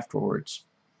behind it afterwards.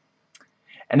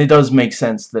 And it does make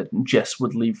sense that Jess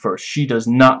would leave first. She does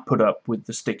not put up with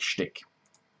the stick shtick.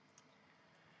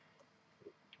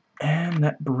 And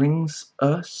that brings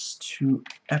us to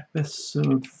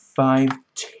episode 5,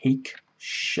 Take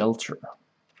Shelter.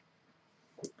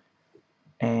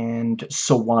 And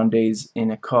Sawande's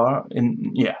in a car,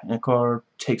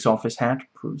 takes off his hat,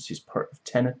 proves he's part of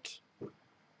Tenet.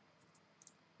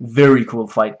 Very cool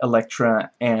fight.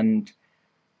 Elektra and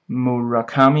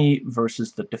Murakami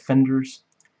versus the Defenders.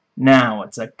 Now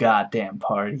it's a goddamn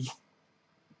party.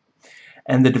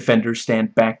 And the Defenders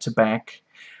stand back to back.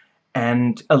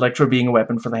 And Elektra, being a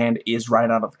weapon for the hand, is right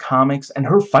out of the comics. And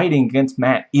her fighting against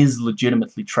Matt is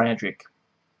legitimately tragic.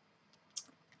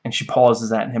 And she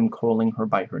pauses at him, calling her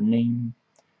by her name.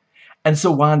 And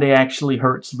so Wanda actually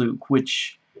hurts Luke,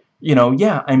 which,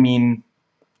 yeah, I mean,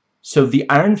 so the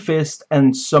Iron Fist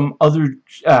and some other,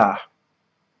 the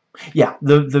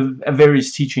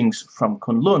various teachings from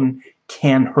Kunlun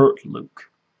can hurt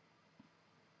Luke.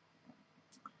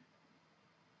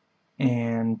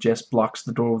 And Jess blocks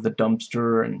the door with a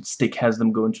dumpster, and Stick has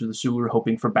them go into the sewer,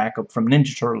 hoping for backup from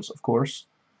Ninja Turtles, of course.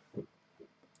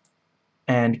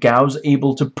 And Gao's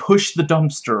able to push the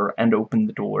dumpster and open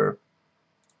the door.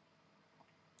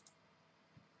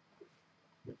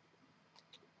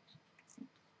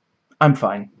 I'm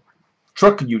fine.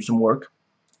 Truck could use some work.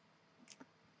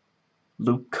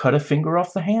 Luke cut a finger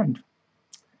off the hand.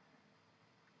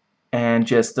 And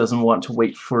Jess doesn't want to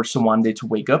wait for Sawande to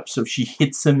wake up, so she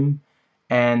hits him,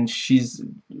 and she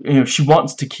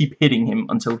wants to keep hitting him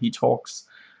until he talks.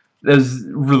 That's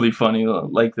really funny.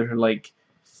 Like, they're like,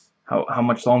 how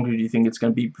much longer do you think it's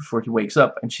going to be before he wakes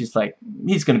up? And she's like,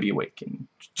 he's going to be awake in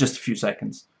just a few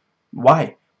seconds.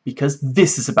 Why? Because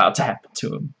this is about to happen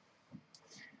to him.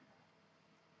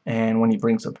 And when he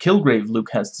brings up Kilgrave, Luke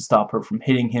has to stop her from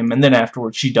hitting him, and then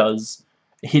afterwards she does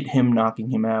hit him,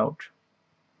 knocking him out.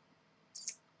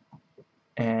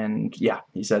 And yeah,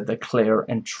 he said that Claire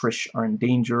and Trish are in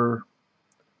danger.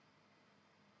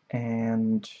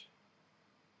 And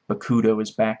Bakudo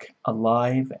is back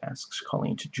alive, asks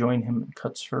Colleen to join him, and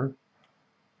cuts her.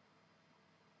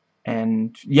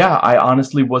 And yeah, I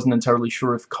honestly wasn't entirely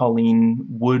sure if Colleen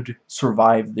would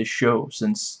survive this show,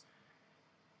 since,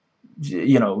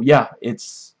 yeah,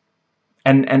 it's...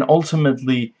 And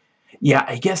ultimately, yeah,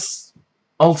 I guess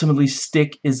ultimately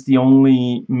Stick is the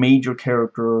only major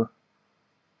character...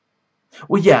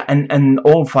 Well, yeah, and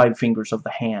all 5 fingers of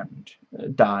the hand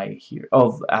die here.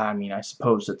 I mean, I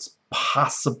suppose it's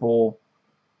possible.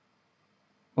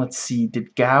 Let's see,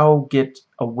 did Gao get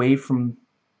away from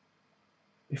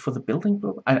before the building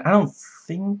blew? I don't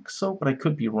think so, but I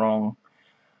could be wrong.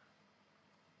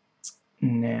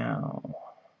 Now,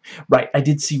 right, I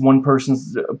did see one person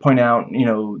point out,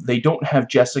 they don't have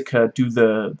Jessica do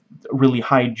the really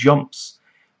high jumps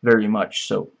very much,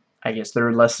 so I guess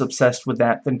they're less obsessed with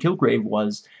that than Kilgrave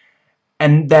was.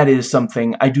 And that is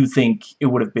something I do think it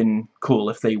would have been cool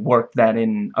if they worked that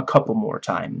in a couple more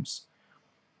times.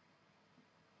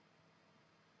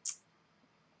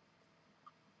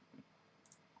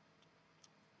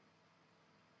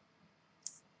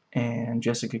 And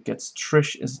Jessica gets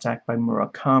Trish, is attacked by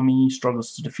Murakami,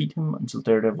 struggles to defeat him until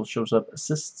Daredevil shows up,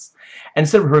 assists. And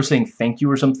instead of her saying thank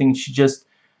you or something, she just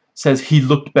says he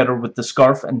looked better with the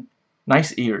scarf and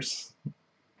nice ears.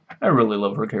 I really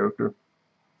love her character.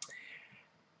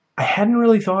 I hadn't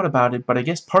really thought about it, but I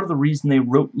guess part of the reason they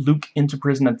wrote Luke into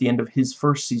prison at the end of his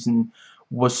first season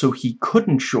was so he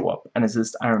couldn't show up and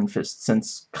assist Iron Fist,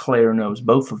 since Claire knows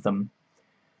both of them.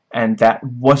 And that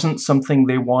wasn't something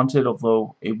they wanted,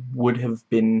 although it would have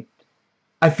been...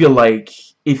 I feel like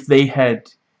if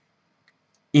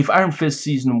Iron Fist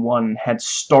Season 1 had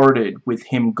started with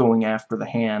him going after the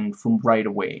hand from right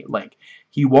away, like,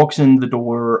 he walks in the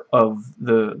door of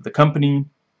the company,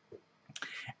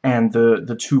 and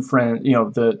the 2 friends,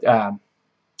 the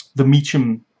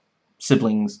Meacham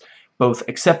siblings, both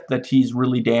accept that he's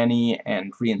really Danny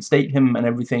and reinstate him and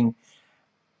everything.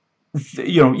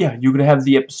 you know, yeah, you could have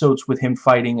the episodes with him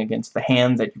fighting against the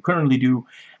Hand that you currently do,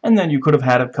 and then you could have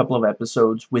had a couple of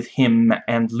episodes with him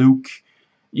and Luke,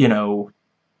 you know,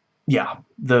 yeah,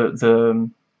 the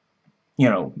you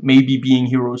know, maybe being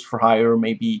heroes for hire,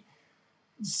 maybe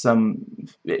some,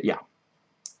 yeah.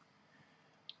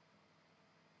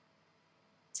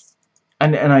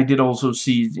 And I did also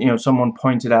see, you know, someone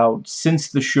pointed out,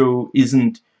 since the show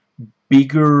isn't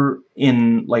bigger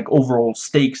in, like, overall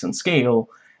stakes and scale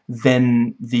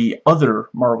than the other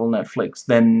Marvel Netflix,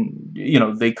 then, you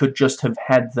know, they could just have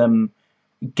had them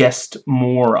guest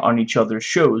more on each other's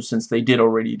shows, since they did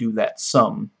already do that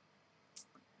some.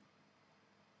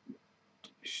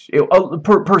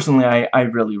 Personally, I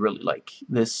really, really like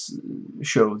this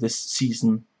show, this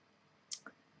season.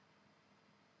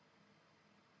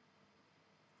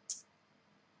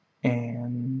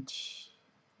 And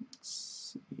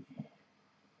let's see.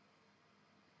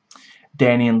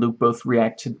 Danny and Luke both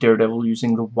react to Daredevil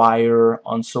using the wire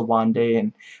on Sowande,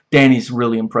 and Danny's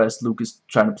really impressed. Luke is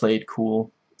trying to play it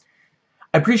cool.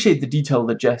 I appreciate the detail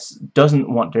that Jess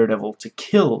doesn't want Daredevil to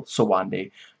kill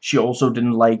Sowande. She also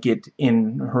didn't like it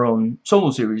in her own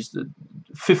solo series, the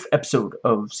 5th episode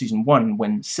of Season 1,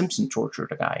 when Simpson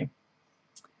tortured a guy.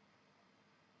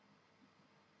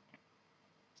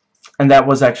 And that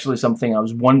was actually something I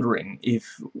was wondering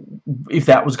if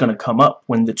that was going to come up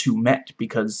when the two met,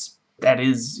 because that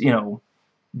is, you know,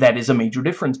 that is a major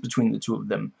difference between the two of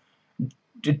them.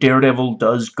 Daredevil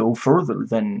does go further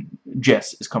than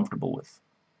Jess is comfortable with.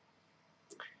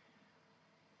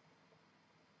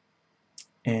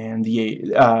 And the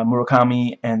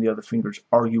Murakami and the other fingers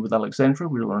argue with Alexandra.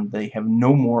 We learn they have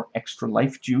no more extra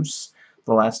life juice.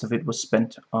 The last of it was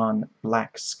spent on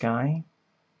Black Sky.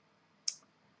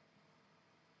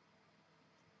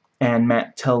 And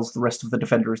Matt tells the rest of the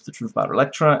Defenders the truth about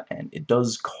Elektra, and it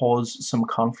does cause some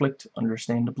conflict,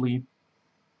 understandably.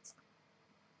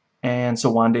 And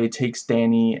so Wande takes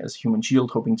Danny as human shield,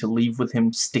 hoping to leave with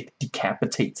him. Stick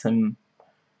decapitates him.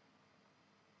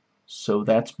 So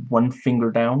that's one finger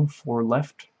down, 4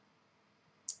 left.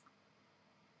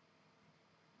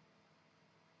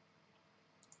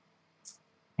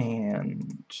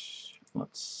 And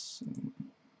let's see.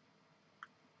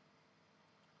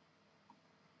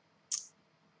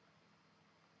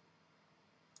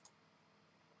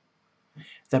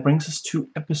 That brings us to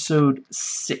episode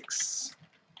 6,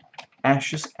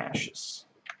 Ashes, Ashes.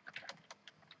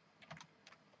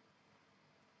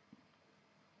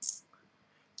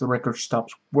 The record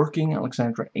stops working.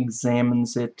 Alexandra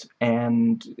examines it,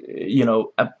 and, you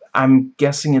know, I'm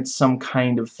guessing it's some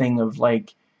kind of thing of,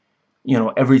 like, you know,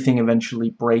 everything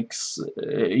eventually breaks.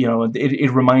 You know, it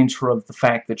reminds her of the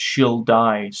fact that she'll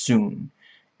die soon,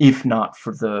 if not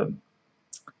for the,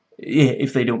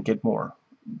 if they don't get more.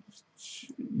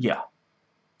 Yeah.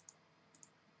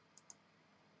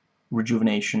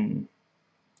 Rejuvenation,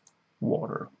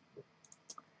 water.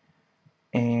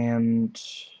 And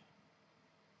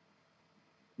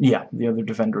yeah, the other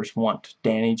Defenders want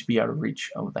Danny to be out of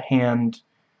reach of the Hand.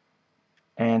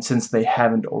 And since they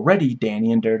haven't already,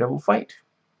 Danny and Daredevil fight.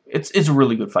 It's a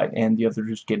really good fight, and the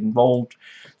others get involved.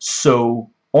 So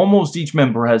almost each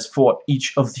member has fought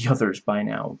each of the others by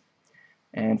now.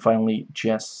 And finally,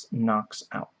 Jess knocks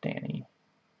out Danny.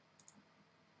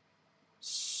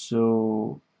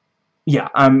 So yeah,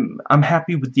 I'm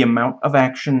happy with the amount of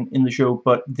action in the show,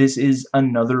 but this is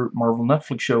another Marvel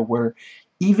Netflix show where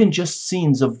even just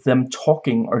scenes of them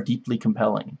talking are deeply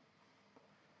compelling.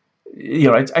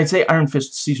 You know, I'd say Iron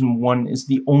Fist Season 1 is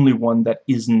the only one that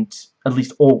isn't, at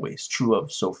least always, true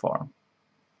of so far.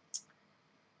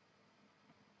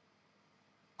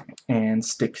 And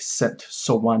Stick sent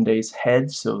Sowande's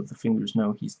head, so the fingers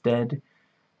know he's dead.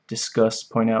 Discuss,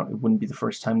 point out it wouldn't be the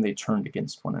first time they turned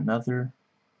against one another.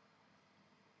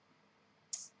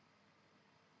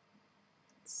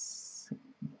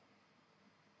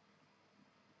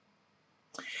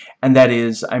 And that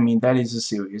is, I mean, that is a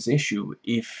serious issue.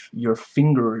 If your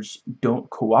fingers don't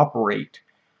cooperate,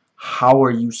 how are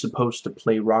you supposed to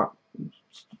play rock,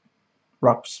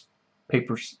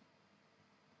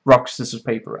 scissors,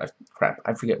 paper? Crap,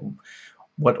 I forget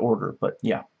what order, but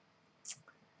yeah.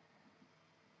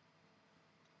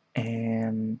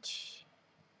 And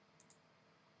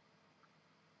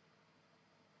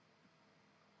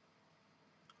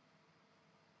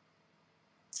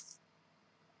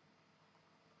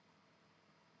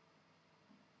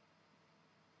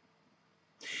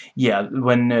yeah,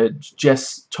 when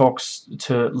Jess talks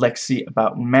to Lexi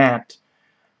about Matt,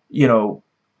 you know,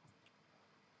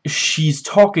 she's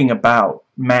talking about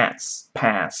Matt's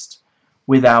past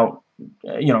without,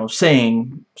 you know,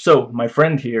 saying, so, my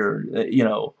friend here, you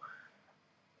know,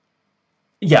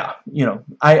 yeah, you know,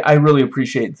 I really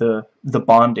appreciate the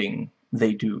bonding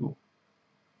they do.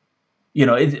 You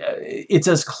know, it's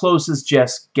as close as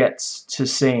Jess gets to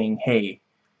saying, "Hey,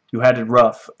 you had it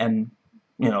rough, and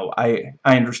you know, I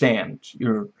understand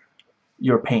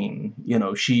your pain." You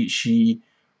know, she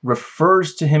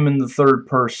refers to him in the third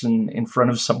person in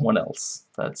front of someone else.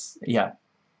 That's, yeah.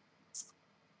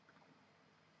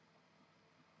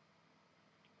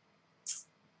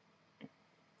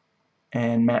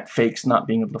 And Matt fakes not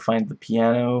being able to find the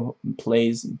piano and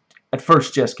plays. At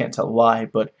first, Jess can't tell why,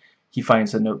 but he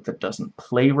finds a note that doesn't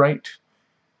play right.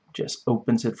 Jess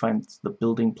opens it, finds the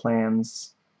building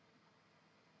plans,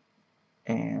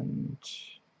 and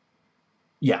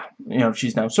yeah, you know,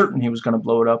 she's now certain he was going to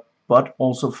blow it up, but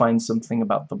also finds something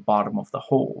about the bottom of the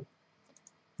hole.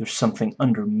 There's something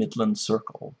under Midland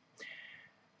Circle.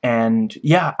 And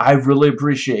yeah, I really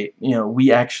appreciate, you know,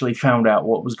 we actually found out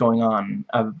what was going on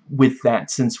with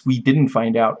that, since we didn't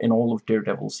find out in all of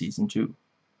Daredevil Season 2.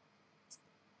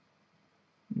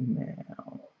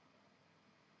 Now,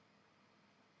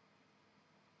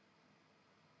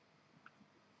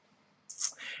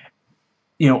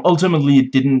 you know, ultimately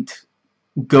it didn't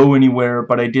go anywhere,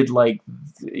 but I did like,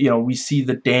 you know, we see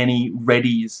that Danny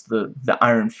readies the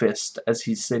Iron Fist as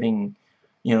he's sitting,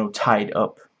 you know, tied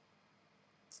up.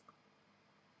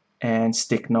 And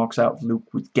Stick knocks out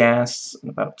Luke with gas and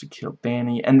about to kill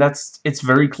Danny. And it's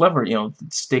very clever, you know.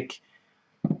 Stick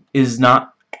is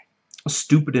not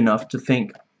stupid enough to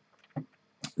think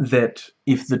that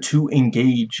if the two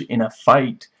engage in a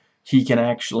fight, he can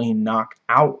actually knock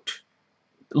out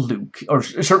Luke. Or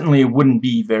certainly it wouldn't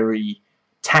be very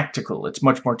tactical. It's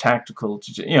much more tactical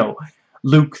to, you know,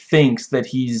 Luke thinks that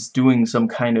he's doing some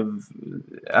kind of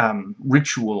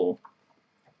ritual,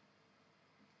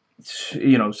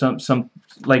 you know, some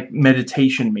like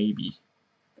meditation maybe,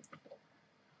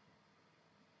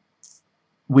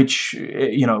 which,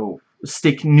 you know,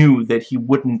 Stick knew that he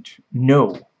wouldn't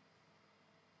know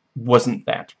wasn't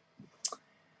that.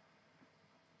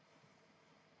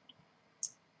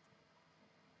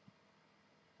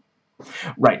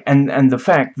 Right, and the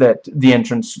fact that the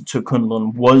entrance to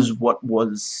Kunlun was what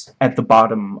was at the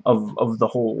bottom of the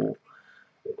hole,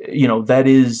 you know, that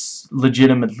is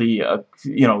legitimately a,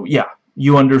 you know, yeah,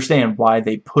 you understand why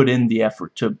they put in the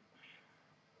effort to,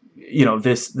 you know,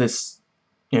 this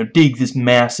you know, dig this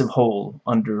massive hole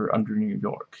under New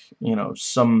York. You know,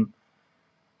 some,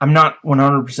 I'm not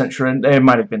 100% sure, and it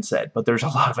might have been said, but there's a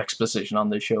lot of exposition on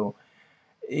this show,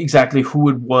 exactly who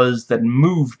it was that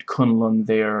moved Kunlun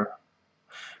there.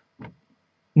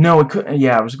 No, it could.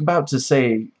 Yeah, I was about to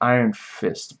say Iron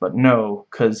Fist, but no,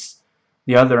 because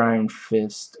the other Iron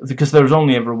Fist, because there was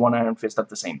only ever one Iron Fist at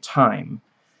the same time,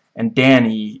 and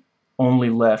Danny only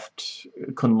left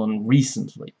Kunlun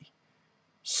recently.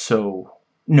 So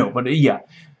no, but yeah,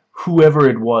 whoever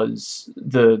it was,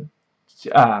 the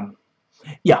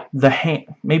yeah, the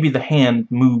hand, maybe the hand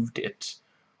moved it,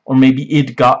 or maybe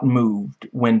it got moved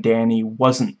when Danny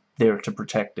wasn't there to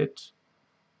protect it,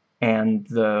 and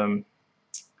the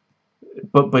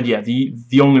but yeah,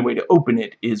 the only way to open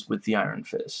it is with the Iron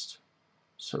Fist.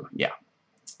 So yeah.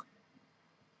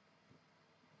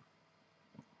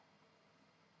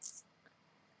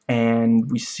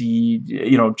 And we see,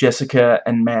 you know, Jessica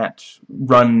and Matt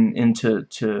run into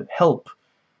to help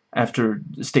after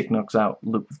Stick knocks out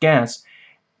Luke with gas,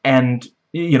 and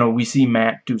you know, we see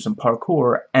Matt do some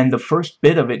parkour, and the first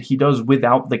bit of it he does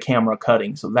without the camera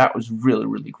cutting, so that was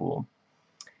really cool.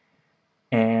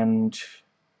 And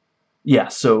yeah,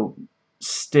 so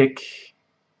Stick,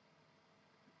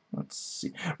 let's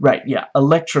see. Right, yeah.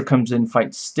 Elektra comes in,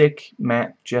 fights Stick,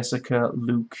 Matt, Jessica,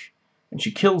 Luke, and she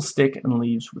kills Stick and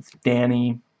leaves with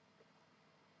Danny.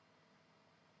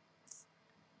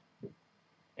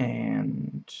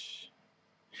 And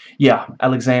yeah,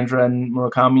 Alexandra and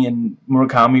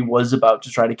Murakami was about to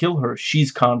try to kill her.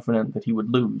 She's confident that he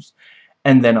would lose.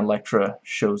 And then Elektra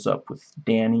shows up with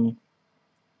Danny.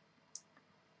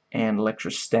 And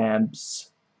Elektra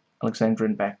stabs Alexandra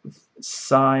in back with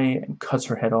Psy and cuts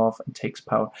her head off and takes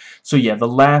power. So yeah, the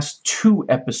last two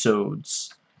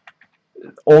episodes,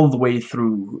 all the way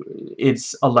through,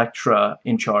 it's Elektra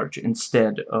in charge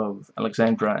instead of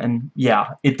Alexandra, and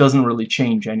yeah, it doesn't really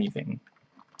change anything.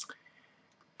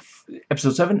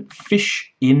 Episode 7,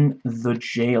 Fish in the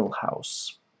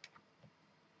Jailhouse.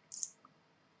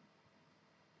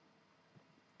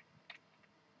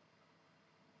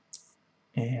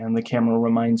 And the camera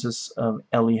reminds us of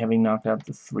Ellie having knocked out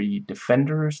the 3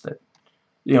 defenders that,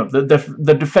 you know,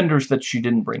 the defenders that she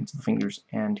didn't bring to the fingers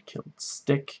and killed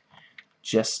Stick.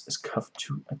 Jess is cuffed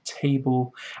to a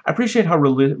table. I appreciate how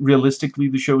realistically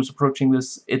the show is approaching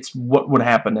this. It's what would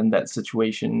happen in that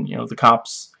situation. You know, the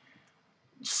cops,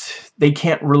 they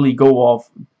can't really go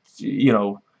off, you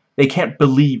know, they can't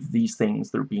believe these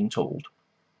things they're being told.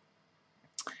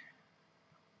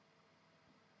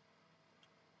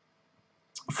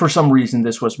 For some reason,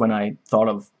 this was when I thought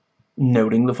of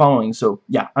noting the following. So,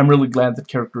 yeah, I'm really glad that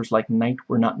characters like Knight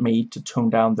were not made to tone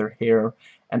down their hair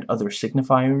and other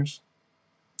signifiers.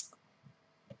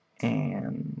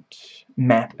 And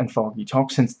Matt and Foggy talk.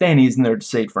 Since Danny isn't there to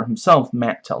say it for himself,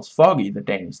 Matt tells Foggy that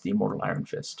Danny's the immortal Iron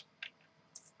Fist.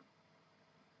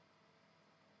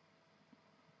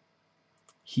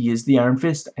 He is the Iron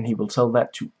Fist, and he will tell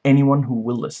that to anyone who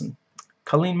will listen.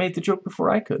 Colleen made the joke before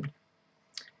I could.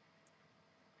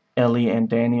 Ellie and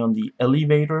Danny on the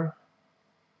elevator.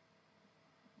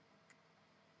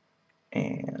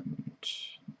 And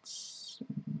let's see.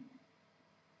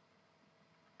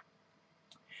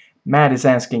 Matt is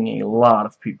asking a lot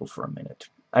of people for a minute.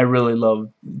 I really love,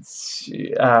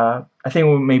 I think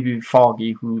it maybe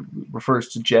Foggy, who refers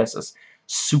to Jess as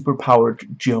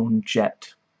superpowered Joan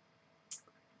Jett.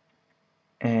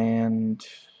 And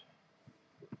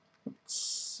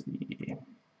let's see.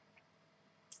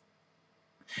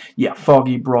 Yeah,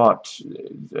 Foggy brought,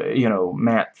 you know,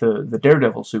 Matt the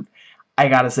Daredevil suit. I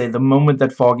gotta say, the moment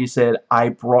that Foggy said, "I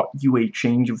brought you a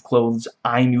change of clothes,"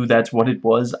 I knew that's what it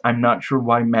was. I'm not sure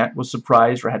why Matt was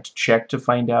surprised or had to check to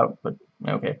find out, but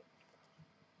okay.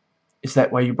 Is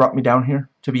that why you brought me down here?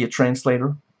 To be a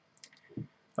translator?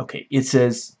 Okay, it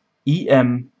says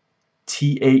E-M-T-A-E.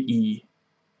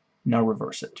 Now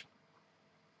reverse it.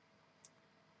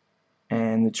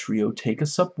 And the trio take a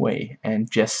subway, and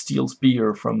Jess steals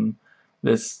beer from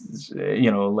this,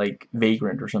 you know, like,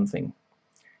 vagrant or something.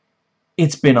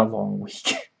 It's been a long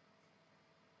week.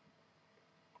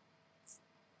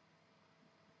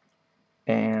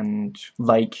 And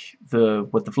like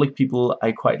what the Flick people,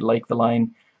 I quite like the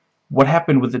line, "What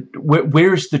happened with the...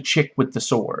 where's the chick with the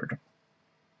sword?"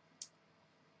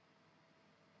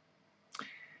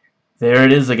 There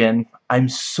it is again. I'm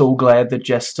so glad that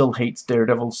Jess still hates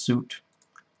Daredevil's suit.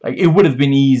 Like, it would have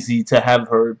been easy to have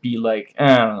her be like,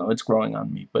 I don't know, it's growing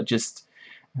on me, but just,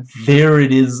 there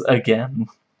it is again.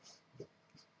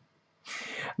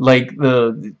 Like,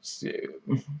 you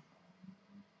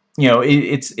know,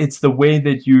 it's the way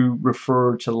that you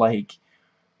refer to, like,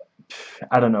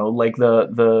 I don't know, like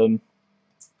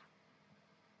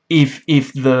if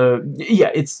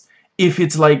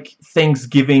it's like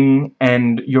Thanksgiving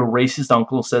and your racist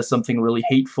uncle says something really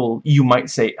hateful, you might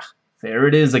say, there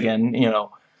it is again, you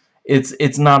know.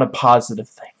 It's not a positive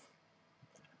thing.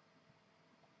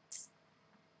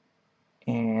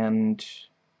 And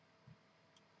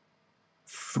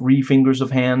three fingers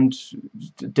of hand,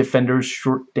 defenders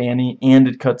short Danny, and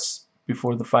it cuts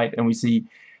before the fight, and we see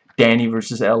Danny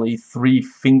versus Ellie, 3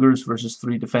 fingers versus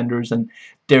 3 defenders, and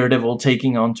Daredevil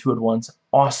taking on 2 at once.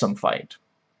 Awesome fight.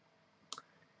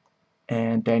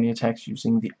 And Danny attacks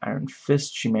using the Iron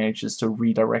Fist. She manages to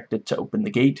redirect it to open the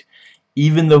gate,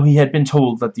 even though he had been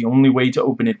told that the only way to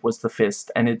open it was the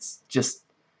fist. And it's just...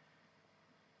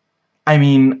 I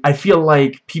mean, I feel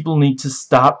like people need to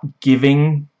stop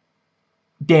giving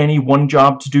Danny one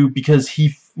job to do, because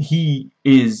he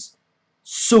is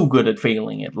so good at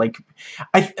failing it. Like,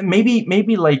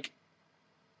 maybe like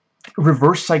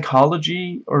reverse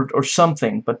psychology or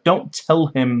something, but don't tell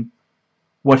him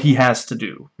what he has to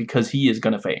do, because he is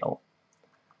gonna fail.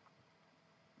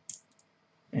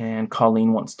 And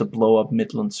Colleen wants to blow up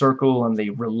Midland Circle, and they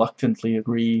reluctantly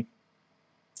agree.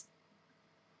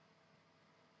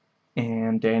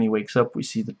 And Danny wakes up. We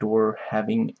see the door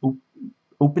having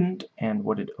opened, and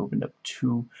what it opened up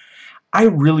to. I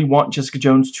really want Jessica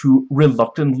Jones to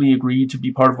reluctantly agree to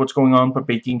be part of what's going on, but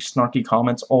making snarky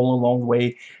comments all along the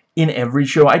way in every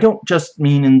show. I don't just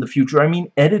mean in the future. I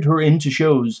mean edit her into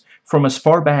shows from as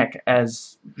far back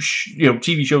as, you know,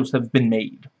 TV shows have been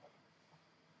made.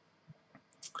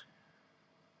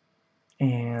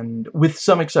 And with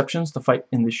some exceptions, the fight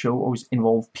in this show always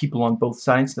involves people on both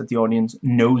sides that the audience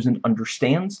knows and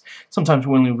understands. Sometimes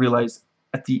we only realize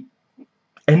at the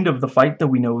end of the fight that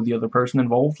we know the other person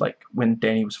involved, like when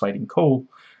Danny was fighting Cole.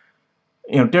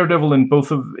 You know, Daredevil in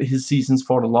both of his seasons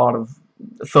fought a lot of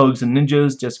thugs and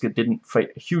ninjas. Jessica didn't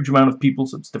fight a huge amount of people,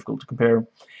 so it's difficult to compare.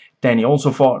 Danny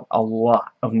also fought a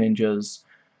lot of ninjas.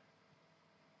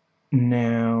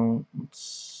 Now,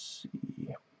 let's see.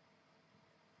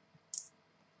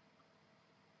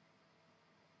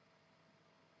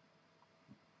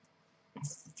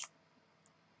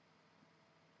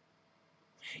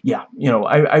 Yeah, you know,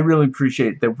 I really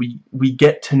appreciate that we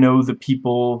get to know the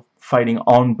people fighting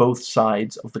on both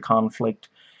sides of the conflict,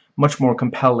 much more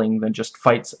compelling than just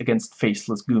fights against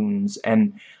faceless goons.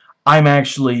 And I'm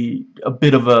actually a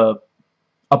bit of a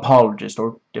apologist,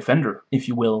 or defender, if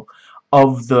you will,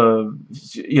 of the,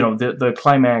 the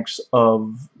climax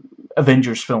of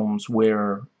Avengers films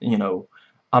where,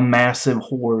 a massive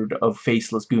horde of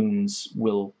faceless goons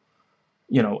will,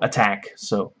 attack.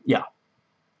 So, yeah.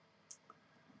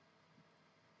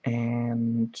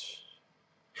 And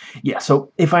yeah,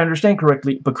 so if I understand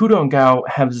correctly, Bakuto and Gao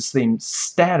have the same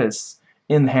status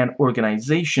in the hand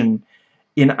organization.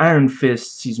 In Iron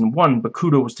Fist Season 1,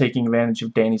 Bakuto was taking advantage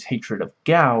of Danny's hatred of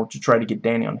Gao to try to get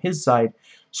Danny on his side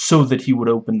so that he would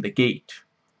open the gate.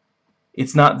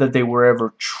 It's not that they were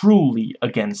ever truly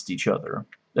against each other.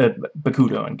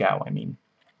 Bakuto and Gao, I mean.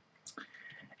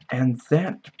 And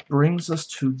that brings us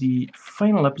to the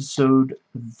final episode,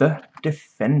 The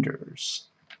Defenders.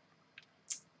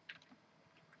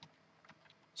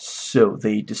 So,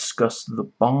 they discussed the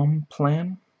bomb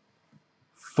plan.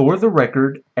 For the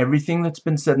record, everything that's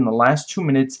been said in the last 2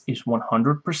 minutes is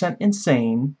 100%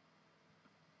 insane.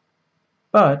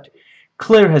 But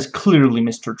Claire has clearly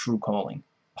missed her true calling.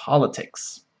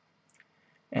 Politics.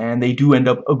 And they do end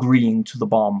up agreeing to the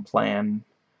bomb plan.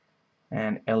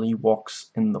 And Ellie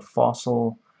walks in the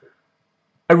fossil.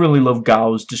 I really love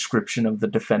Gao's description of the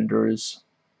Defenders.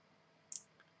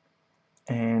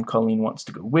 And Colleen wants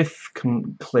to go with.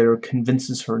 Claire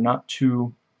convinces her not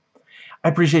to. I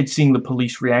appreciate seeing the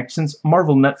police reactions.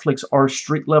 Marvel Netflix are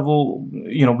street level.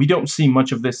 We don't see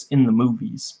much of this in the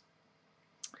movies.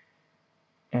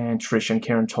 And Trish and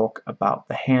Karen talk about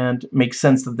the hand. Makes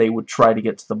sense that they would try to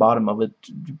get to the bottom of it,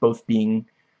 both being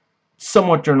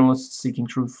somewhat journalists seeking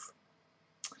truth.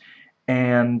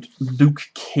 And Luke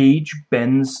Cage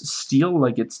bends steel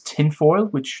like it's tinfoil,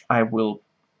 which I will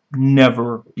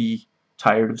never be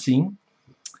tired of seeing.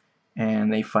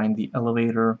 And they find the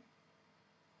elevator.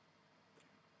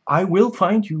 I will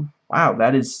find you. Wow,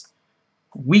 that is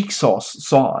weak sauce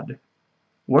sawed.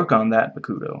 Work on that,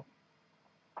 Bakuto.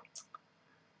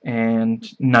 And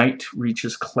Knight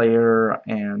reaches Claire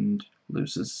and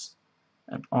loses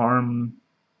an arm.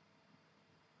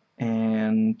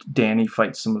 And Danny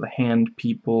fights some of the hand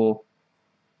people.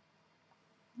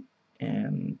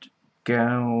 And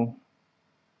Gao.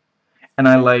 And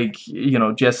I like,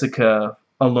 Jessica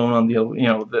alone on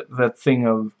the, that thing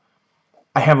of,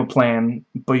 I have a plan,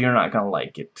 but you're not gonna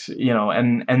like it,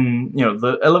 and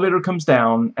the elevator comes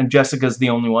down, and Jessica's the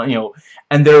only one,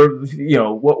 and there,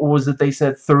 what was it they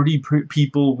said, 30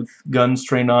 people with guns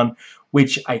trained on,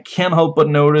 which I can't help but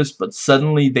notice, but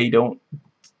suddenly they don't,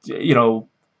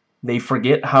 they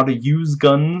forget how to use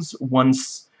guns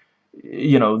once,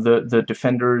 the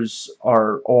defenders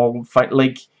are all fight,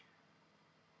 like,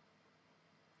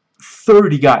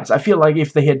 30 guys. I feel like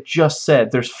if they had just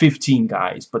said there's 15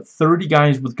 guys, but 30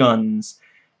 guys with guns,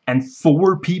 and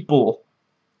 4 people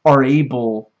are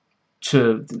able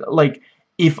to, like,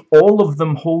 if all of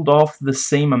them hold off the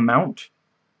same amount,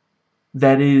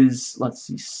 that is, let's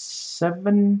see,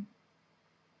 7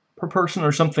 per person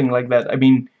or something like that. I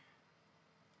mean,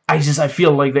 I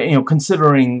feel like that,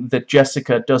 considering that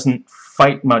Jessica doesn't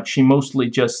fight much, she mostly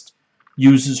just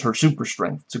uses her super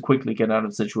strength to quickly get out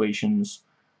of situations.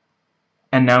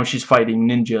 And now she's fighting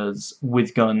ninjas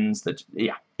with guns that,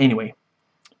 yeah, anyway.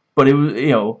 But it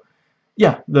was,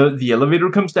 yeah, the elevator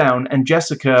comes down, and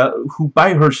Jessica, who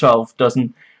by herself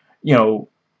doesn't,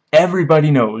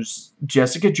 everybody knows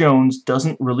Jessica Jones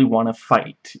doesn't really want to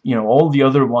fight. All the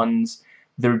other ones,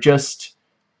 they're just,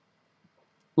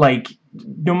 like,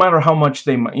 no matter how much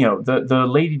they, the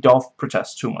Lady Dolph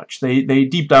protests too much. They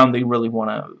deep down, they really want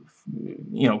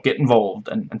to, get involved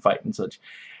and fight and such.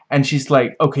 And she's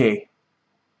like, okay,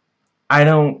 I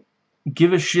don't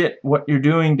give a shit what you're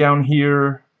doing down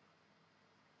here.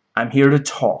 I'm here to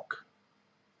talk.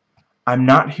 I'm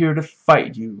not here to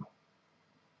fight you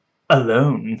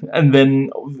alone. And then,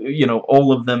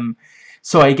 all of them.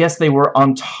 So I guess they were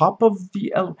on top of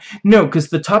the no, because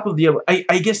the top of the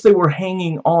I guess they were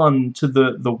hanging on to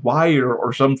the wire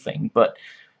or something. But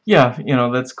yeah,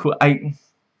 that's cool.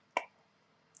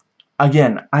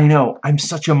 Again, I know I'm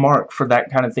such a mark for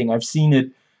that kind of thing. I've seen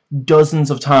it dozens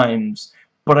of times,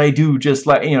 but I do just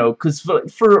like, because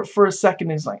for a second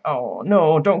it's like, oh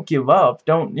no, don't give up,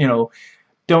 don't,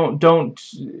 don't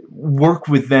work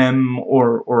with them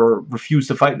or refuse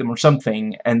to fight them or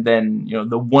something, and then,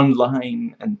 the one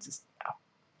line, and just,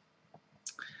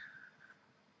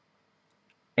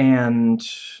 and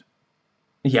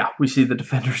yeah, we see the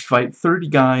defenders fight 30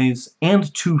 guys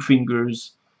and 2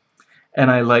 fingers. And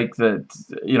I like that,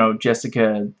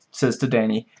 Jessica says to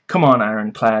Danny, come on,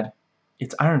 Ironclad.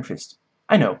 It's Iron Fist.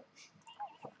 I know.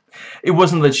 It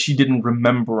wasn't that she didn't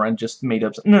remember and just made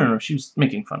up. No, no, no. She was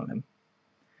making fun of him.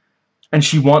 And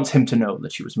she wants him to know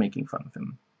that she was making fun of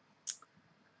him.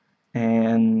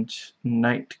 And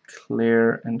Knight,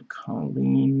 Claire, and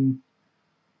Colleen.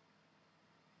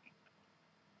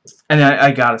 And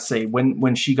I gotta say,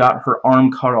 when she got her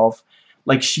arm cut off,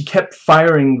 like, she kept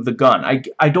firing the gun.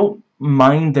 I don't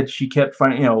mind that she kept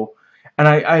firing, you know, and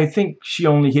I think she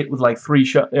only hit with like 3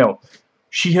 shots, you know.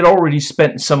 She had already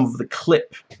spent some of the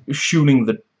clip shooting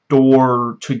the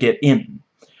door to get in.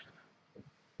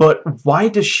 But why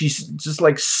does she just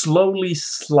like slowly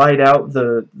slide out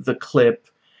the clip,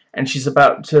 and she's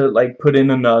about to like put in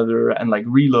another and like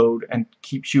reload and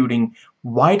keep shooting?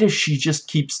 Why does she just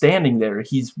keep standing there?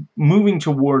 He's moving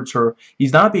towards her.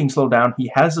 He's not being slowed down.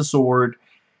 He has a sword.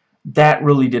 That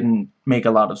really didn't make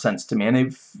a lot of sense to me. And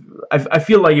if I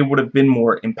feel like it would have been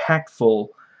more impactful,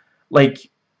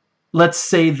 like, let's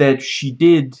say that she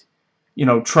did, you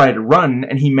know, try to run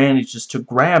and he manages to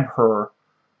grab her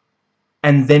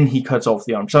and then he cuts off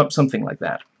the arm, something like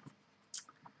that.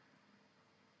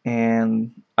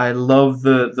 And I love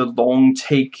the long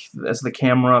take as the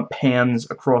camera pans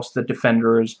across the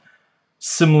Defenders,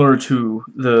 similar to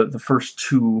the first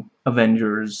 2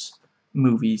 Avengers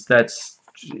movies. That's,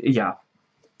 yeah.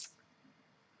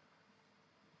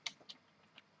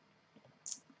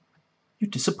 You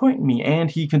disappoint me.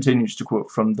 And he continues to quote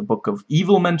from the book of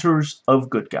Evil Mentors of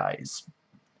Good Guys.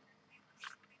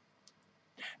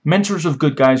 Mentors of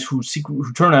good guys who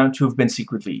turn out to have been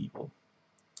secretly evil.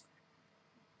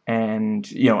 And,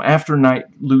 you know, after Knight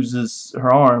loses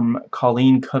her arm,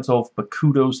 Colleen cuts off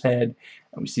Bakuto's head,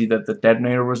 and we see that the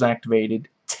detonator was activated.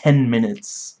 10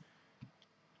 minutes.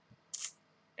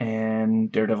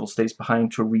 And Daredevil stays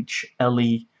behind to reach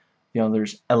Ellie. The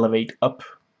others elevate up.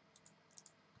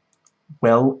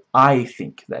 Well, I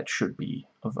think that should be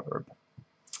a verb.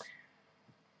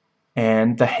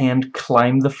 And the hand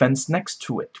climbed the fence next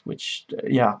to it, which,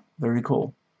 yeah, very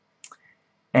cool.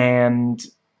 And,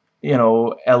 you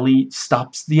know, Ellie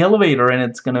stops the elevator and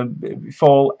it's gonna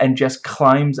fall, and Jess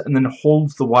climbs and then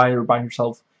holds the wire by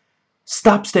herself.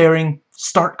 Stop staring,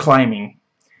 start climbing.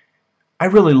 I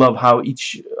really love how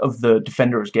each of the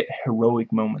Defenders get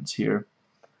heroic moments here.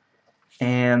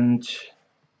 And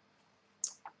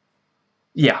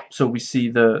yeah, so we see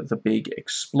the big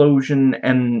explosion,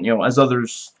 and, you know, as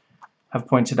others have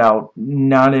pointed out,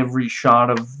 not every shot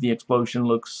of the explosion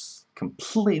looks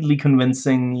completely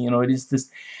convincing. You know, it is this...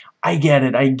 I get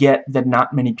it. I get that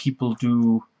not many people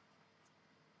do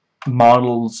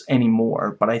models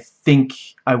anymore, but I think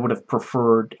I would have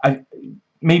preferred...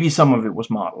 maybe some of it was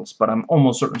models, but I'm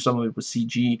almost certain some of it was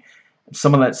CG.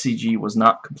 Some of that CG was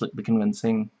not completely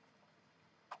convincing.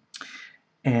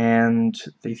 And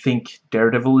they think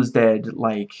Daredevil is dead,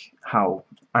 like how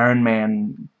Iron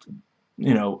Man,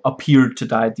 you know, appeared to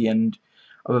die at the end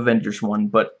of Avengers 1,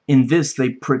 but in this they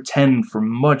pretend for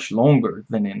much longer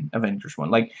than in Avengers 1.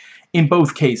 Like, in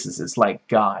both cases, it's like,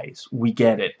 guys, we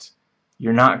get it.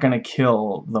 You're not gonna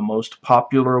kill the most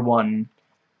popular one,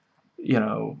 you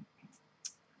know.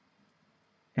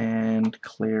 And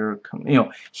Claire, you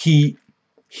know, he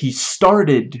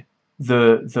started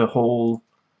the whole,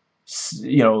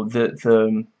 you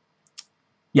know,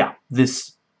 yeah,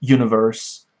 this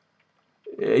universe.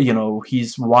 You know,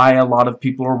 he's why a lot of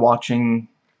people are watching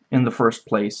in the first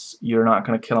place. You're not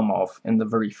going to kill him off in the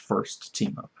very first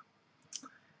team-up.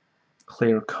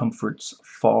 Claire comforts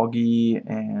Foggy,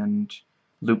 and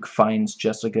Luke finds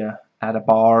Jessica at a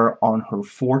bar on her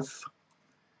 4th.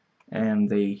 And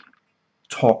they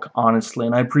talk honestly,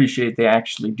 and I appreciate they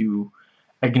actually do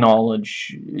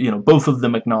acknowledge, you know, both of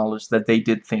them acknowledge that they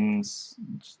did things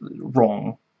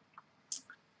wrong.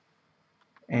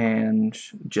 And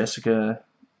Jessica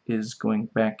is going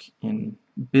back in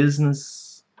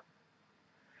business.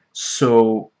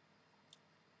 So,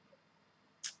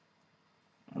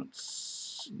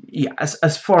 yeah,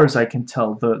 as far as I can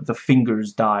tell, the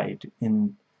fingers died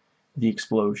in the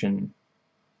explosion.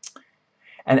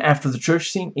 And after the church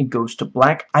scene, it goes to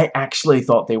black. I actually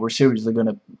thought they were seriously going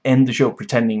to end the show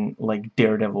pretending like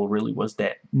Daredevil really was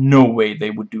dead. No way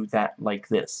they would do that like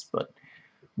this, but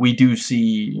we do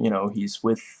see, you know, he's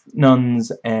with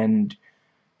nuns, and,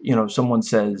 you know, someone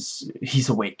says, he's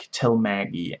awake, tell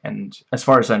Maggie. And as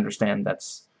far as I understand,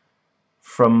 that's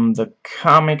from the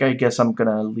comic. I guess I'm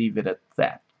gonna leave it at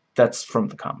that. That's from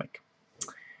the comic.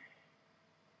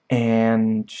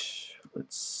 And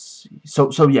let's see.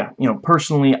 So yeah, you know,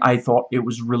 personally, I thought it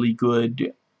was really good.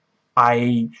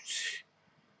 You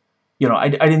know, I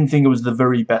didn't think it was the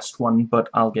very best one, but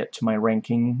I'll get to my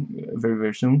ranking very,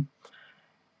 very soon.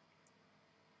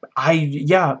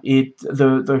 yeah,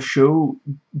 the show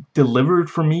delivered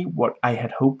for me what I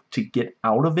had hoped to get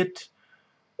out of it.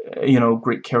 You know,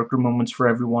 great character moments for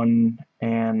everyone,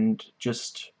 and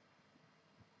just,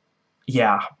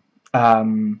 yeah.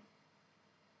 Um,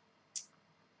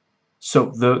 so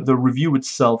the review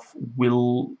itself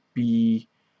will be,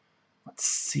 let's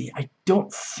see, I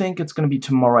don't think it's going to be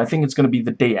tomorrow. I think it's going to be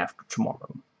the day after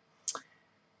tomorrow.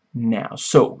 Now,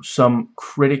 so some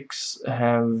critics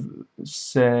have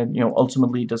said, you know,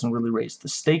 ultimately it doesn't really raise the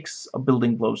stakes. A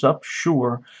building blows up,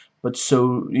 sure, but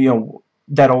so, you know,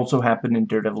 that also happened in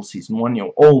Daredevil Season 1, you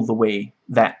know, all the way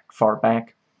that far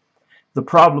back. The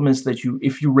problem is that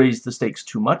if you raise the stakes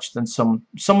too much, then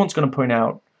someone's going to point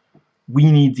out,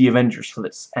 we need the Avengers for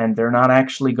this, and they're not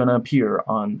actually going to appear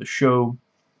on the show.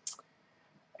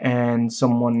 And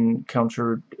someone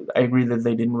countered, I agree that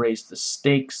they didn't raise the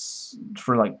stakes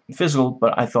for, like, physical,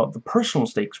 but I thought the personal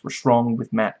stakes were strong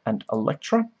with Matt and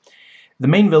Elektra. The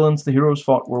main villains the heroes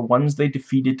fought were ones they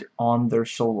defeated on their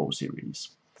solo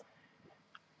series.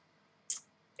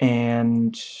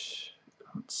 And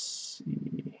let's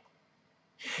see.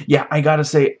 Yeah, I gotta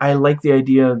say, I like the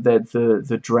idea that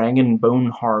the dragon bone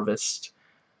harvest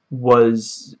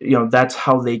was, you know, that's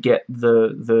how they get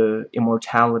the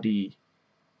immortality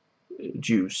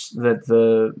juice.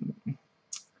 That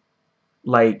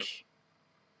like,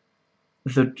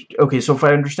 okay, so if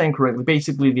I understand correctly,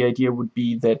 basically the idea would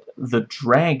be that the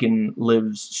dragon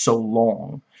lives so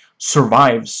long,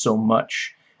 survives so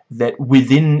much, that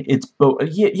within its bone,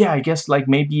 yeah, I guess, like,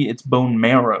 maybe its bone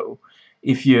marrow,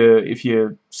 if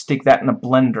you stick that in a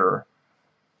blender,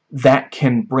 that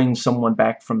can bring someone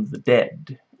back from the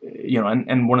dead. You know,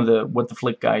 and one of what the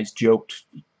Flick guys joked,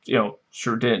 you know,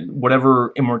 sure did,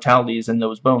 whatever immortality is in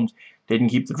those bones didn't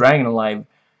keep the dragon alive.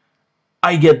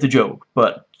 I get the joke,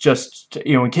 but just,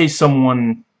 you know, in case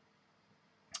someone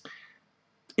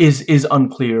is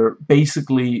unclear,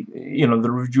 basically, you know,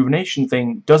 the rejuvenation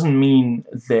thing doesn't mean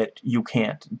that you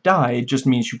can't die, it just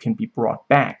means you can be brought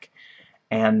back.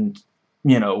 And,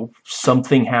 you know,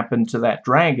 something happened to that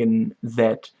dragon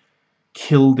that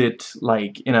killed it,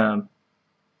 like, in a,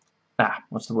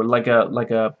 what's the word, like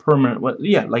a permanent, what,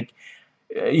 yeah, like,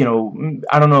 you know,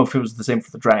 I don't know if it was the same for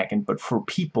the dragon, but for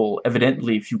people,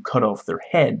 evidently, if you cut off their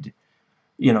head,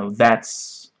 you know,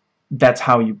 that's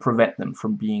how you prevent them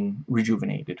from being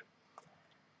rejuvenated,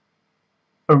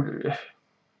 or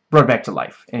brought back to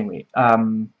life. Anyway,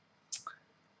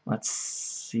 let's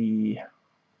see.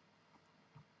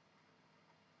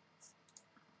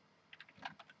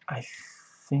 I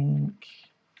think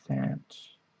that,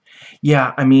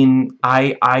 yeah, I mean,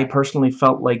 I personally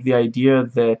felt like the idea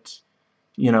that,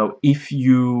 you know, if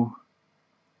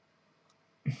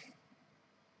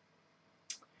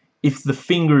the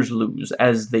fingers lose,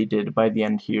 as they did by the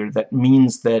end here, that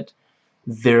means that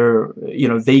you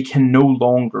know, they can no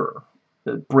longer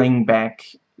bring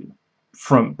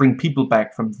people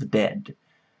back from the dead,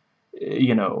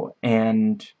 you know.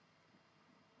 And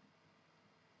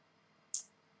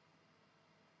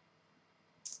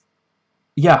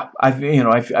yeah,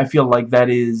 I feel like that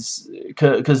is,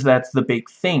 because that's the big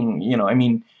thing, you know. I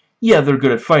mean, yeah, they're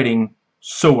good at fighting,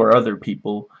 so are other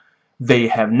people. They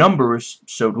have numbers,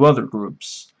 so do other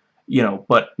groups, you know.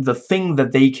 But the thing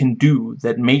that they can do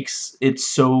that makes it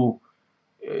so,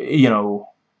 you know,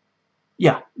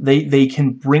 yeah, they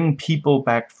can bring people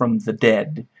back from the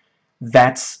dead.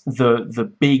 That's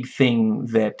the big thing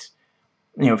that,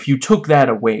 you know, if you took that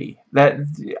away, that,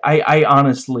 I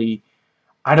honestly,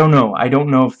 I don't know. I don't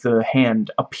know if the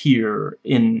Hand appear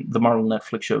in the Marvel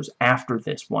Netflix shows after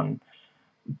this one,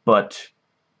 but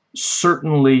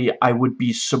certainly I would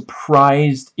be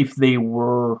surprised if they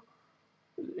were,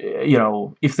 you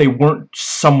know, if they weren't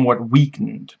somewhat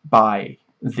weakened by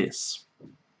this.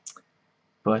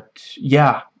 But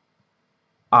yeah,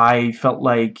 I felt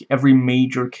like every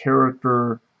major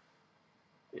character,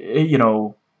 you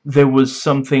know, there was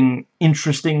something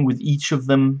interesting with each of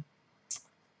them.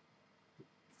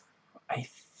 I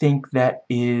think that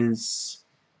is,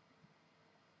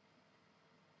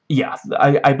 yeah,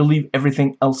 I believe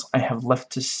everything else I have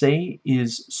left to say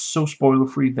is so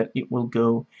spoiler-free that it will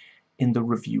go in the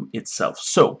review itself.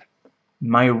 So,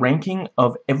 my ranking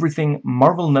of everything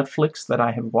Marvel Netflix that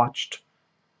I have watched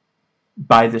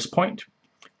by this point.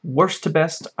 Worst to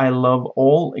best, I love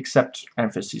all except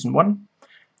Iron Fist Season 1,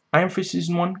 Iron Fist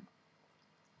Season 1,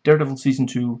 Daredevil Season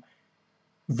 2,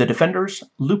 The Defenders,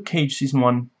 Luke Cage Season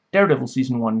 1, Daredevil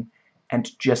Season 1,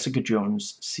 and Jessica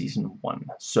Jones Season 1.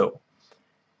 So,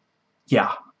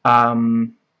 yeah, I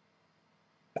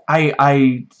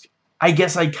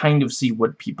guess I kind of see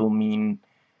what people mean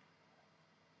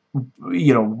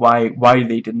you know, why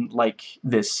they didn't like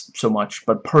this so much,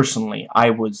 but personally I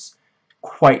was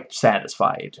quite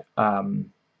satisfied.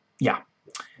 Yeah,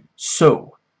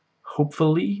 so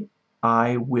hopefully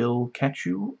I will catch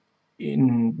you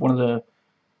in one of the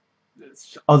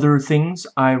other things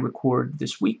I record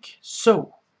this week.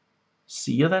 So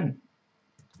see you then.